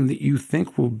 One thing that you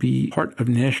think will be part of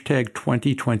NASH-TAG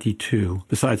 2022,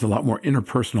 besides a lot more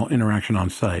interpersonal interaction on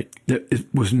site, that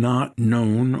was not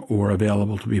known or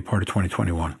available to be a part of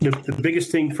 2021? The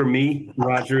biggest thing for me,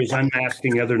 Roger, is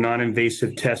unmasking other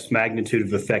non-invasive test magnitude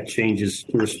of effect changes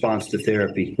in response to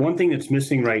therapy. One thing that's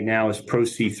missing right now is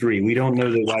Pro-C3. We don't know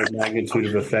the right magnitude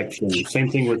of effect change. Same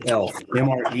thing with ELF.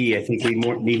 MRE, I think we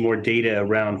need more data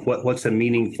around what's a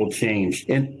meaningful change.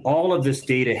 And all of this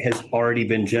data has already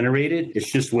been generated. It's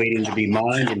just waiting to be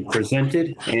mined and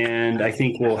presented. And I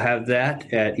think we'll have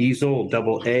that at EASL,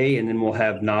 AA, and then we'll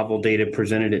have novel data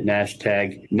presented at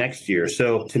NASH-TAG next year.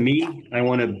 So to me, I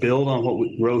want to build on what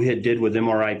Rohit did with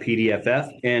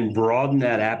MRI-PDFF and broaden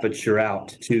that aperture out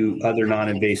to other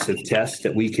non-invasive tests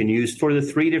that we can use for the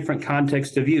 3 different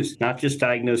contexts of use, not just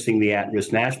diagnosing the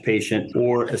at-risk NASH patient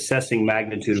or assessing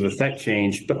magnitude of effect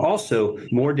change, but also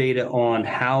more data on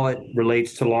how it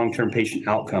relates to long-term patient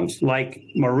outcomes, like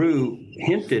Maru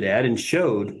hinted at and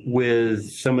showed with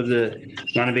some of the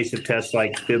non-invasive tests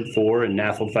like FIB4 and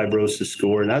NAFLD fibrosis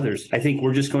score and others. I think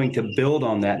we're just going to build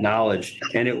on that knowledge,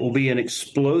 and it will be an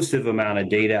explosive amount of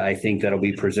data, I think, that'll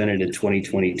be presented in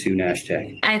 2022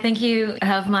 NASH-TAG. I think you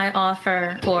have my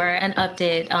offer for an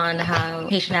update on how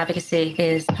patient advocacy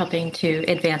is helping to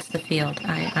advance the field.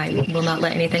 I will not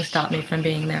let anything stop me from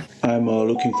being there. I'm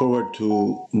looking forward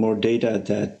to more data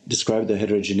that describe the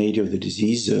heterogeneity of the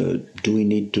disease. Do we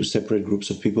need to separate groups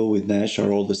of people with NASH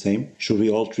are all the same? Should we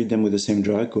all treat them with the same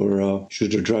drug, or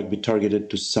should the drug be targeted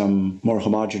to some more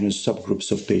homogeneous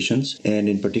subgroups of patients? And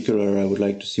in particular, I would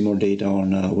like to see more data on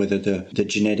whether the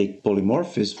genetic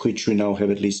polymorphisms, which we now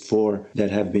have at least 4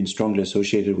 that have been strongly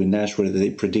associated with NASH, whether they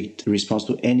predict response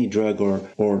to any drug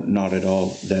or not at all.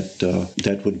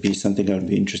 That would be something I would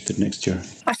be interested in next year.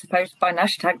 I suppose by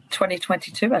NASH-TAG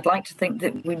 2022, I'd like to think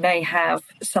that we may have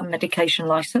some medication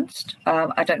licensed.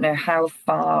 I don't know how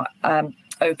far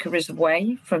OCA is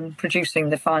away from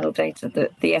producing the final data that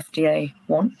the FDA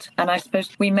want. And I suppose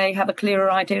we may have a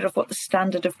clearer idea of what the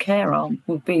standard of care arm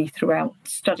will be throughout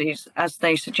studies as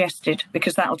they suggested,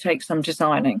 because that'll take some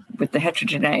designing with the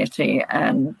heterogeneity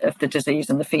and of the disease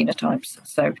and the phenotypes.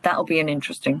 So that'll be an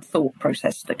interesting thought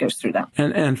process that goes through that.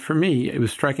 And for me, it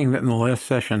was striking that in the last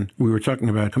session, we were talking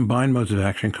about combined modes of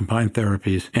action, combined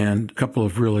therapies, and a couple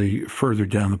of really further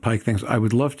down the pike things. I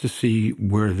would love to see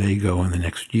where they go in the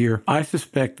next year. I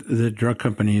suspect the drug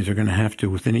companies are going to have to,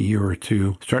 within a year or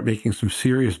two, start making some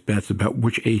serious bets about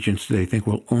which agents they think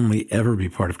will only ever be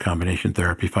part of combination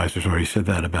therapy. Pfizer's already said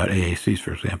that about AACs,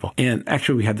 for example. And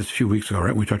actually, we had this a few weeks ago,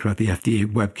 right? We talked about the FDA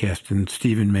webcast, and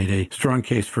Stephen made a strong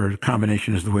case for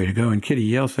combination as the way to go. And Kitty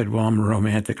Yale said, well, I'm a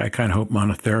romantic. I kind of hope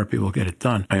monotherapy will get it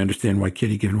done. I understand why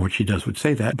Kitty, given what she does, would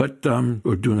say that. But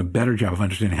we're doing a better job of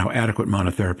understanding how adequate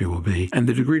monotherapy will be and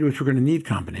the degree to which we're going to need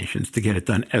combinations to get it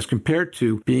done, as compared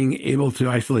to being able to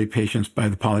isolate patients by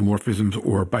the polymorphisms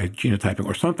or by genotyping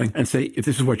or something and say, if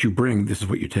this is what you bring, this is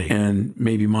what you take. And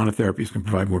maybe monotherapies can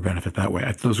provide more benefit that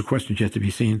way. Those are questions yet to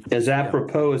be seen. As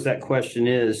apropos as that question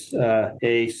is,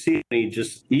 a CME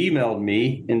just emailed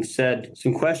me and said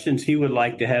some questions he would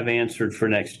like to have answered for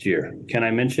next year. Can I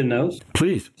mention those?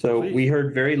 Please. We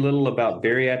heard very little about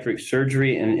bariatric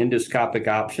surgery and endoscopic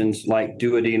options like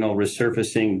duodenal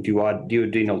resurfacing,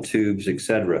 duodenal tubes,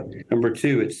 etc. Number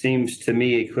 2, it seems to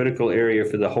me a critical area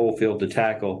for the whole field to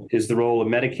tackle is the role of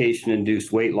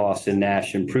medication-induced weight loss in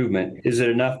NASH improvement. Is it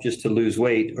enough just to lose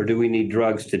weight, or do we need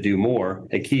drugs to do more?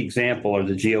 A key example are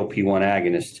the GLP-1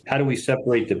 agonists. How do we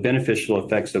separate the beneficial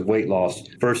effects of weight loss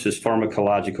versus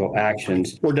pharmacological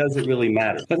actions, or does it really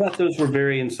matter? I thought those were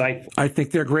very insightful. I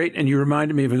think they're great, and you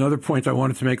reminded me of another point I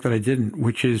wanted to make that I didn't,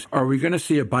 which is, are we going to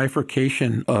see a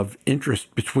bifurcation of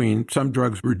interest between some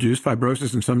drugs reduce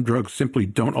fibrosis and some drugs simply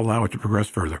don't allow it to progress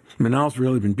further? Manal's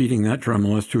really been beating that drum the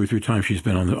last 2 or 3 times she's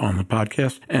been on the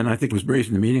podcast, and I think it was raised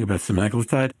in the meeting about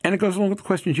semaglutide, and it goes along with the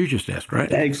questions you just asked,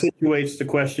 right? It accentuates the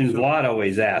questions Vlad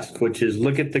always asks, which is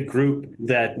look at the group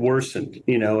that worsened,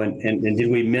 and did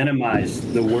we minimize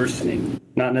the worsening,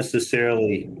 not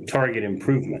necessarily target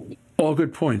improvement. All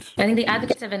good points. I think the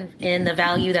advocates have been in the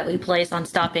value that we place on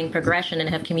stopping progression and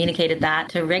have communicated that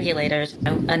to regulators.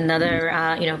 Another,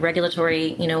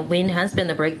 regulatory, win has been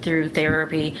the breakthrough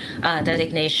therapy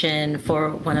designation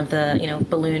for one of the,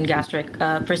 balloon gastric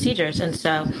procedures. And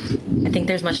so I think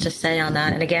there's much to say on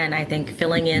that. And again, I think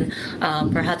filling in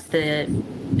perhaps the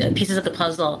pieces of the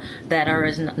puzzle that are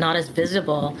not as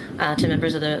visible to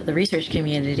members of the research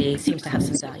community seems to have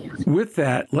some value. With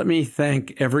that, let me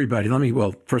thank everybody.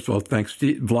 First of all, thanks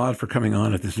Vlad for coming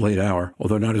on at this late hour,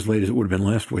 although not as late as it would have been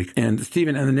last week. And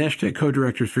Stephen and the NASH-TAG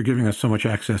co-directors for giving us so much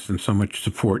access and so much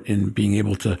support in being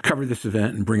able to cover this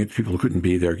event and bring it to people who couldn't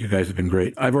be there. You guys have been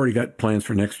great. I've already got plans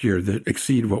for next year that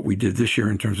exceed what we did this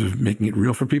year in terms of making it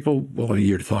real for people. We'll have a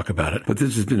year to talk about it. But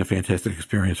this has been a fantastic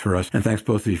experience for us. And thanks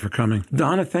both of you for coming.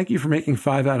 Donna, thank you for making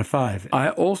 5 out of 5. I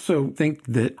also think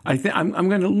that I'm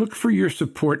going to look for your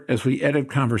support as we edit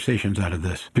conversations out of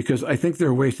this, because I think there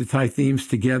are ways to tie themes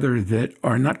together that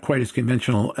are not quite as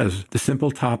conventional as the simple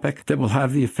topic that will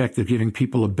have the effect of giving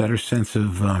people a better sense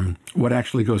of what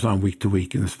actually goes on week to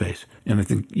week in the space. And I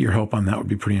think your help on that would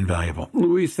be pretty invaluable.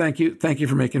 Louise, thank you. Thank you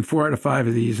for making 4 out of 5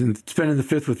 of these, and spending the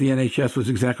 5th with the NHS was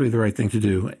exactly the right thing to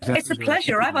do. It's a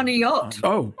pleasure. I'm on a yacht.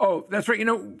 Oh, that's right.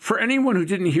 For anyone who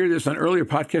didn't hear this on earlier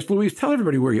podcasts, Louise, tell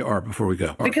everybody where you are before we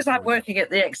go. Because I'm working at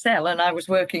the Excel and I was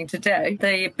working today,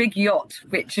 the big yacht,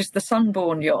 which is the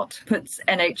Sunborn yacht, puts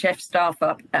NHF staff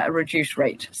up at a reduced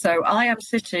rate. So I am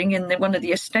sitting in one of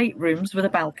the estate rooms with a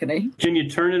balcony. Can you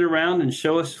turn it around and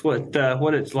show us what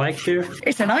it's like here?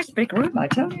 It's a nice big room, I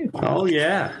tell you. Oh,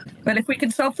 yeah. Well, if we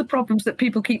can solve the problems that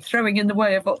people keep throwing in the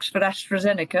way of Oxford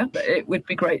AstraZeneca, it would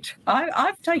be great.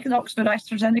 I've taken Oxford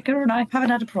AstraZeneca and I haven't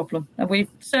had a problem. And we've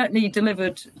certainly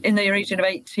delivered in the region of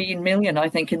 18 million, I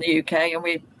think, in the UK, and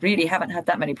we really haven't had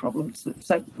that many problems.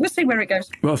 So we'll see where it goes.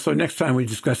 Well, so next time we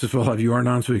discuss this, we'll have Jorn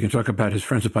on so we can talk about his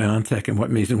friends at BioNTech and what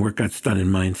amazing work got done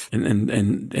in Mainz and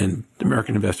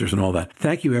American investors and all that.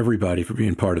 Thank you, everybody, for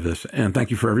being part of this. And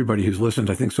thank you for everybody everybody who's listened.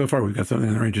 I think so far we've got something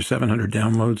in the range of 700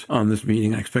 downloads on this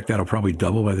meeting. I expect that'll probably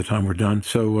double by the time we're done.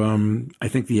 So I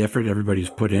think the effort everybody's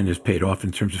put in has paid off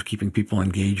in terms of keeping people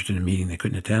engaged in a meeting they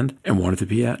couldn't attend and wanted to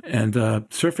be at. And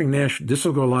Surfing NASH, this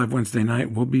will go live Wednesday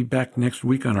night. We'll be back next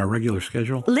week on our regular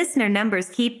schedule. Listener numbers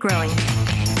keep growing.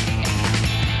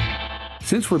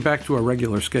 Since we're back to our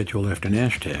regular schedule after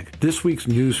NASH-TAG, this week's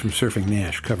news from Surfing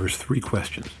NASH covers 3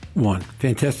 questions. 1,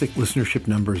 fantastic listenership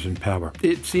numbers and power.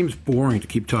 It seems boring to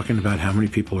keep talking about how many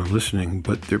people are listening,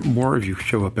 but more of you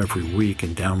show up every week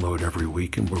and download every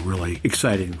week, and we're really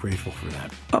excited and grateful for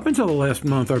that. Up until the last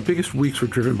month, our biggest weeks were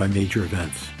driven by major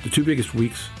events. The 2 biggest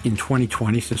weeks in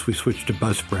 2020 since we switched to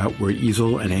Buzzsprout were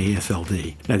EASL and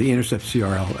AASLD. Now, the Intercept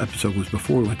CRL episode was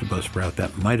before we went to Buzzsprout.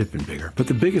 That might have been bigger, but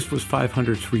the biggest was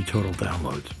 503 total downloads.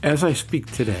 As I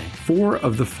speak today, 4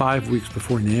 of the 5 weeks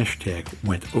before NASH-TAG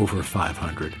went over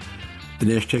 500. The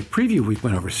NASH-TAG preview week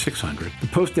went over 600. The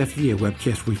post-FDA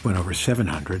webcast week went over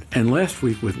 700. And last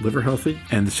week with Liver Healthy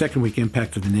and the second week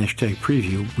impact of the NASH-TAG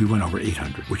preview, we went over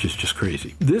 800, which is just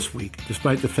crazy. This week,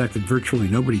 despite the fact that virtually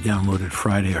nobody downloaded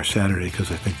Friday or Saturday because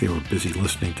I think they were busy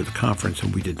listening to the conference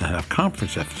and we did not have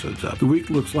conference episodes up, the week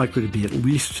looks likely to be at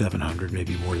least 700,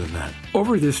 maybe more than that.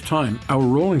 Over this time, our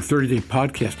rolling 30-day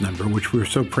podcast number, which we're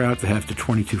so proud to have to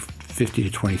 2250 to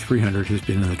 2300, has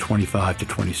been in the 25 to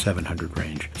 2700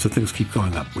 range. So things keep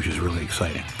going up, which is really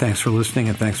exciting. Thanks for listening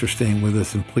and thanks for staying with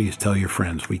us, and please tell your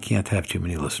friends. We can't have too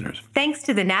many listeners. Thanks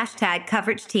to the NASH-TAG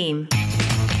coverage team.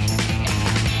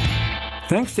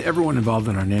 Thanks to everyone involved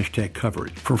in our NASH-TAG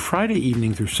coverage. From Friday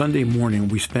evening through Sunday morning,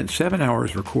 we spent 7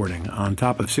 hours recording on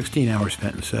top of 16 hours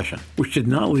spent in session, which did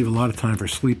not leave a lot of time for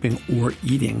sleeping or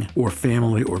eating or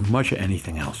family or much of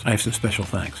anything else. I have some special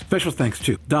thanks. Special thanks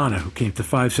to Donna, who came to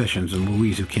 5 sessions, and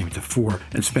Louise, who came to 4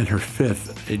 and spent her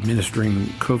 5th administering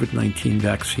COVID-19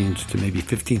 vaccines to maybe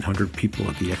 1,500 people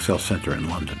at the Excel Center in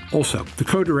London. Also, the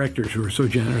co-directors who are so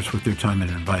generous with their time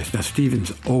and advice. Now,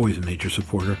 Stephen's always a major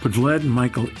supporter, but Vlad and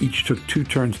Michael each took 2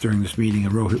 turns during this meeting,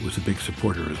 and Rohit was a big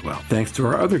supporter as well. Thanks to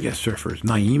our other guest surfers,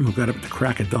 Naeem, who got up at the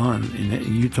crack of dawn in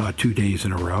Utah 2 days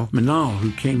in a row, Manal,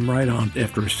 who came right on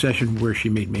after a session where she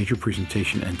made major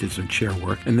presentation and did some chair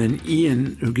work, and then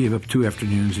Ian, who gave up 2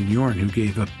 afternoons, and Jorn, who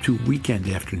gave up 2 weekend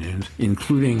afternoons,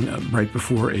 including right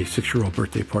before a 6-year-old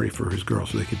birthday party for his girl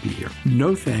so they could be here.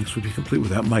 No thanks would be complete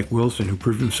without Mike Wilson, who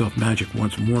proved himself magic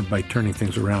once more by turning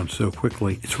things around so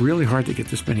quickly. It's really hard to get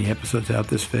this many episodes out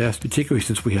this fast, particularly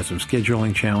since we had some scheduling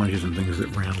challenges and things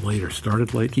that ran late or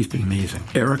started late. He's been amazing.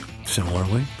 Eric,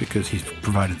 similarly, because he's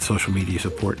provided social media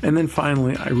support. And then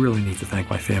finally, I really need to thank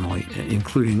my family,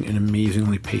 including an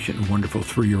amazingly patient and wonderful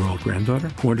 3-year-old granddaughter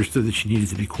who understood that she needed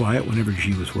to be quiet whenever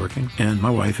G was working, and my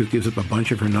wife, who gives up a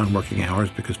bunch of her non-working hours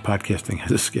because podcasting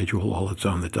has a schedule all its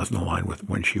own that doesn't align with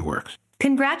when she works.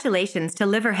 Congratulations to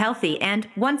Liver Healthy and,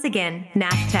 once again,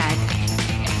 NASH-TAG.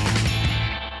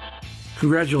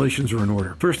 Congratulations are in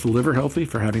order. First, to Liver Healthy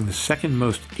for having the second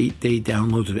most 8-day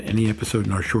downloads of any episode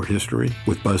in our short history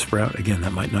with Buzzsprout. Again,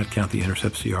 that might not count the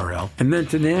Intercept CRL. And then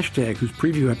to NASH-TAG, whose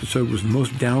preview episode was the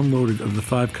most downloaded of the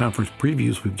 5 conference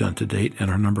previews we've done to date and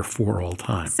our number 4 all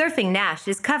time. Surfing NASH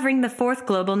is covering the 4th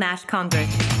Global NASH Congress.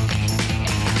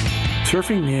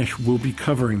 Surfing NASH will be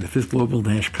covering the 5th Global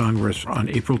NASH Congress on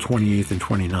April 28th and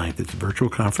 29th. It's a virtual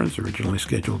conference originally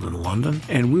scheduled in London,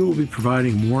 and we will be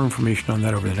providing more information on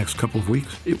that over the next couple of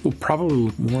weeks. It will probably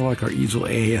look more like our EASL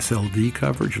AASLD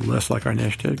coverage, less like our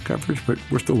NASH-TAG coverage, but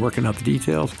we're still working out the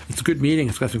details. It's a good meeting.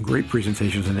 It's got some great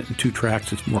presentations in it in 2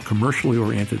 tracks. It's more commercially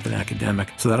oriented than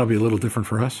academic, so that'll be a little different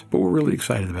for us, but we're really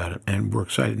excited about it, and we're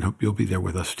excited and hope you'll be there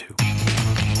with us too.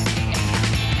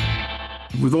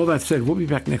 With all that said, we'll be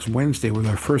back next Wednesday with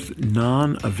our first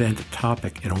non-event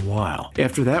topic in a while.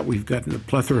 After that, we've gotten a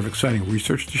plethora of exciting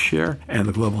research to share, and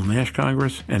the Global NASH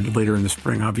Congress, and later in the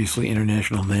spring, obviously,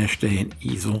 International NASH Day and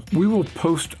EASL. We will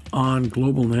post on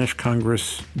Global NASH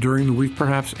Congress during the week,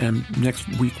 perhaps, and next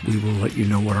week we will let you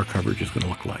know what our coverage is going to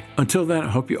look like. Until then, I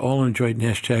hope you all enjoyed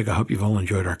NASH-TAG. I hope you've all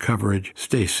enjoyed our coverage.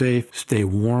 Stay safe, stay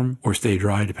warm, or stay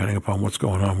dry, depending upon what's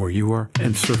going on where you are,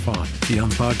 and surf on. See you on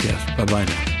the podcast. Bye-bye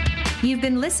now. You've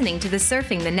been listening to the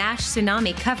Surfing the NASH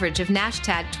Tsunami coverage of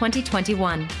NASH-TAG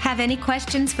 2021. Have any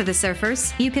questions for the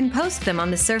surfers? You can post them on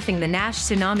the Surfing the NASH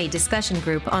Tsunami discussion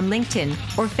group on LinkedIn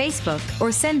or Facebook,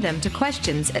 or send them to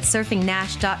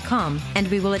questions@surfingnash.com, and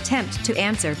we will attempt to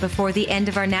answer before the end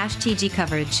of our NASH-TG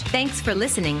coverage. Thanks for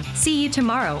listening. See you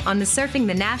tomorrow on the Surfing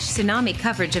the NASH Tsunami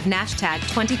coverage of NASH-TAG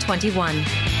 2021.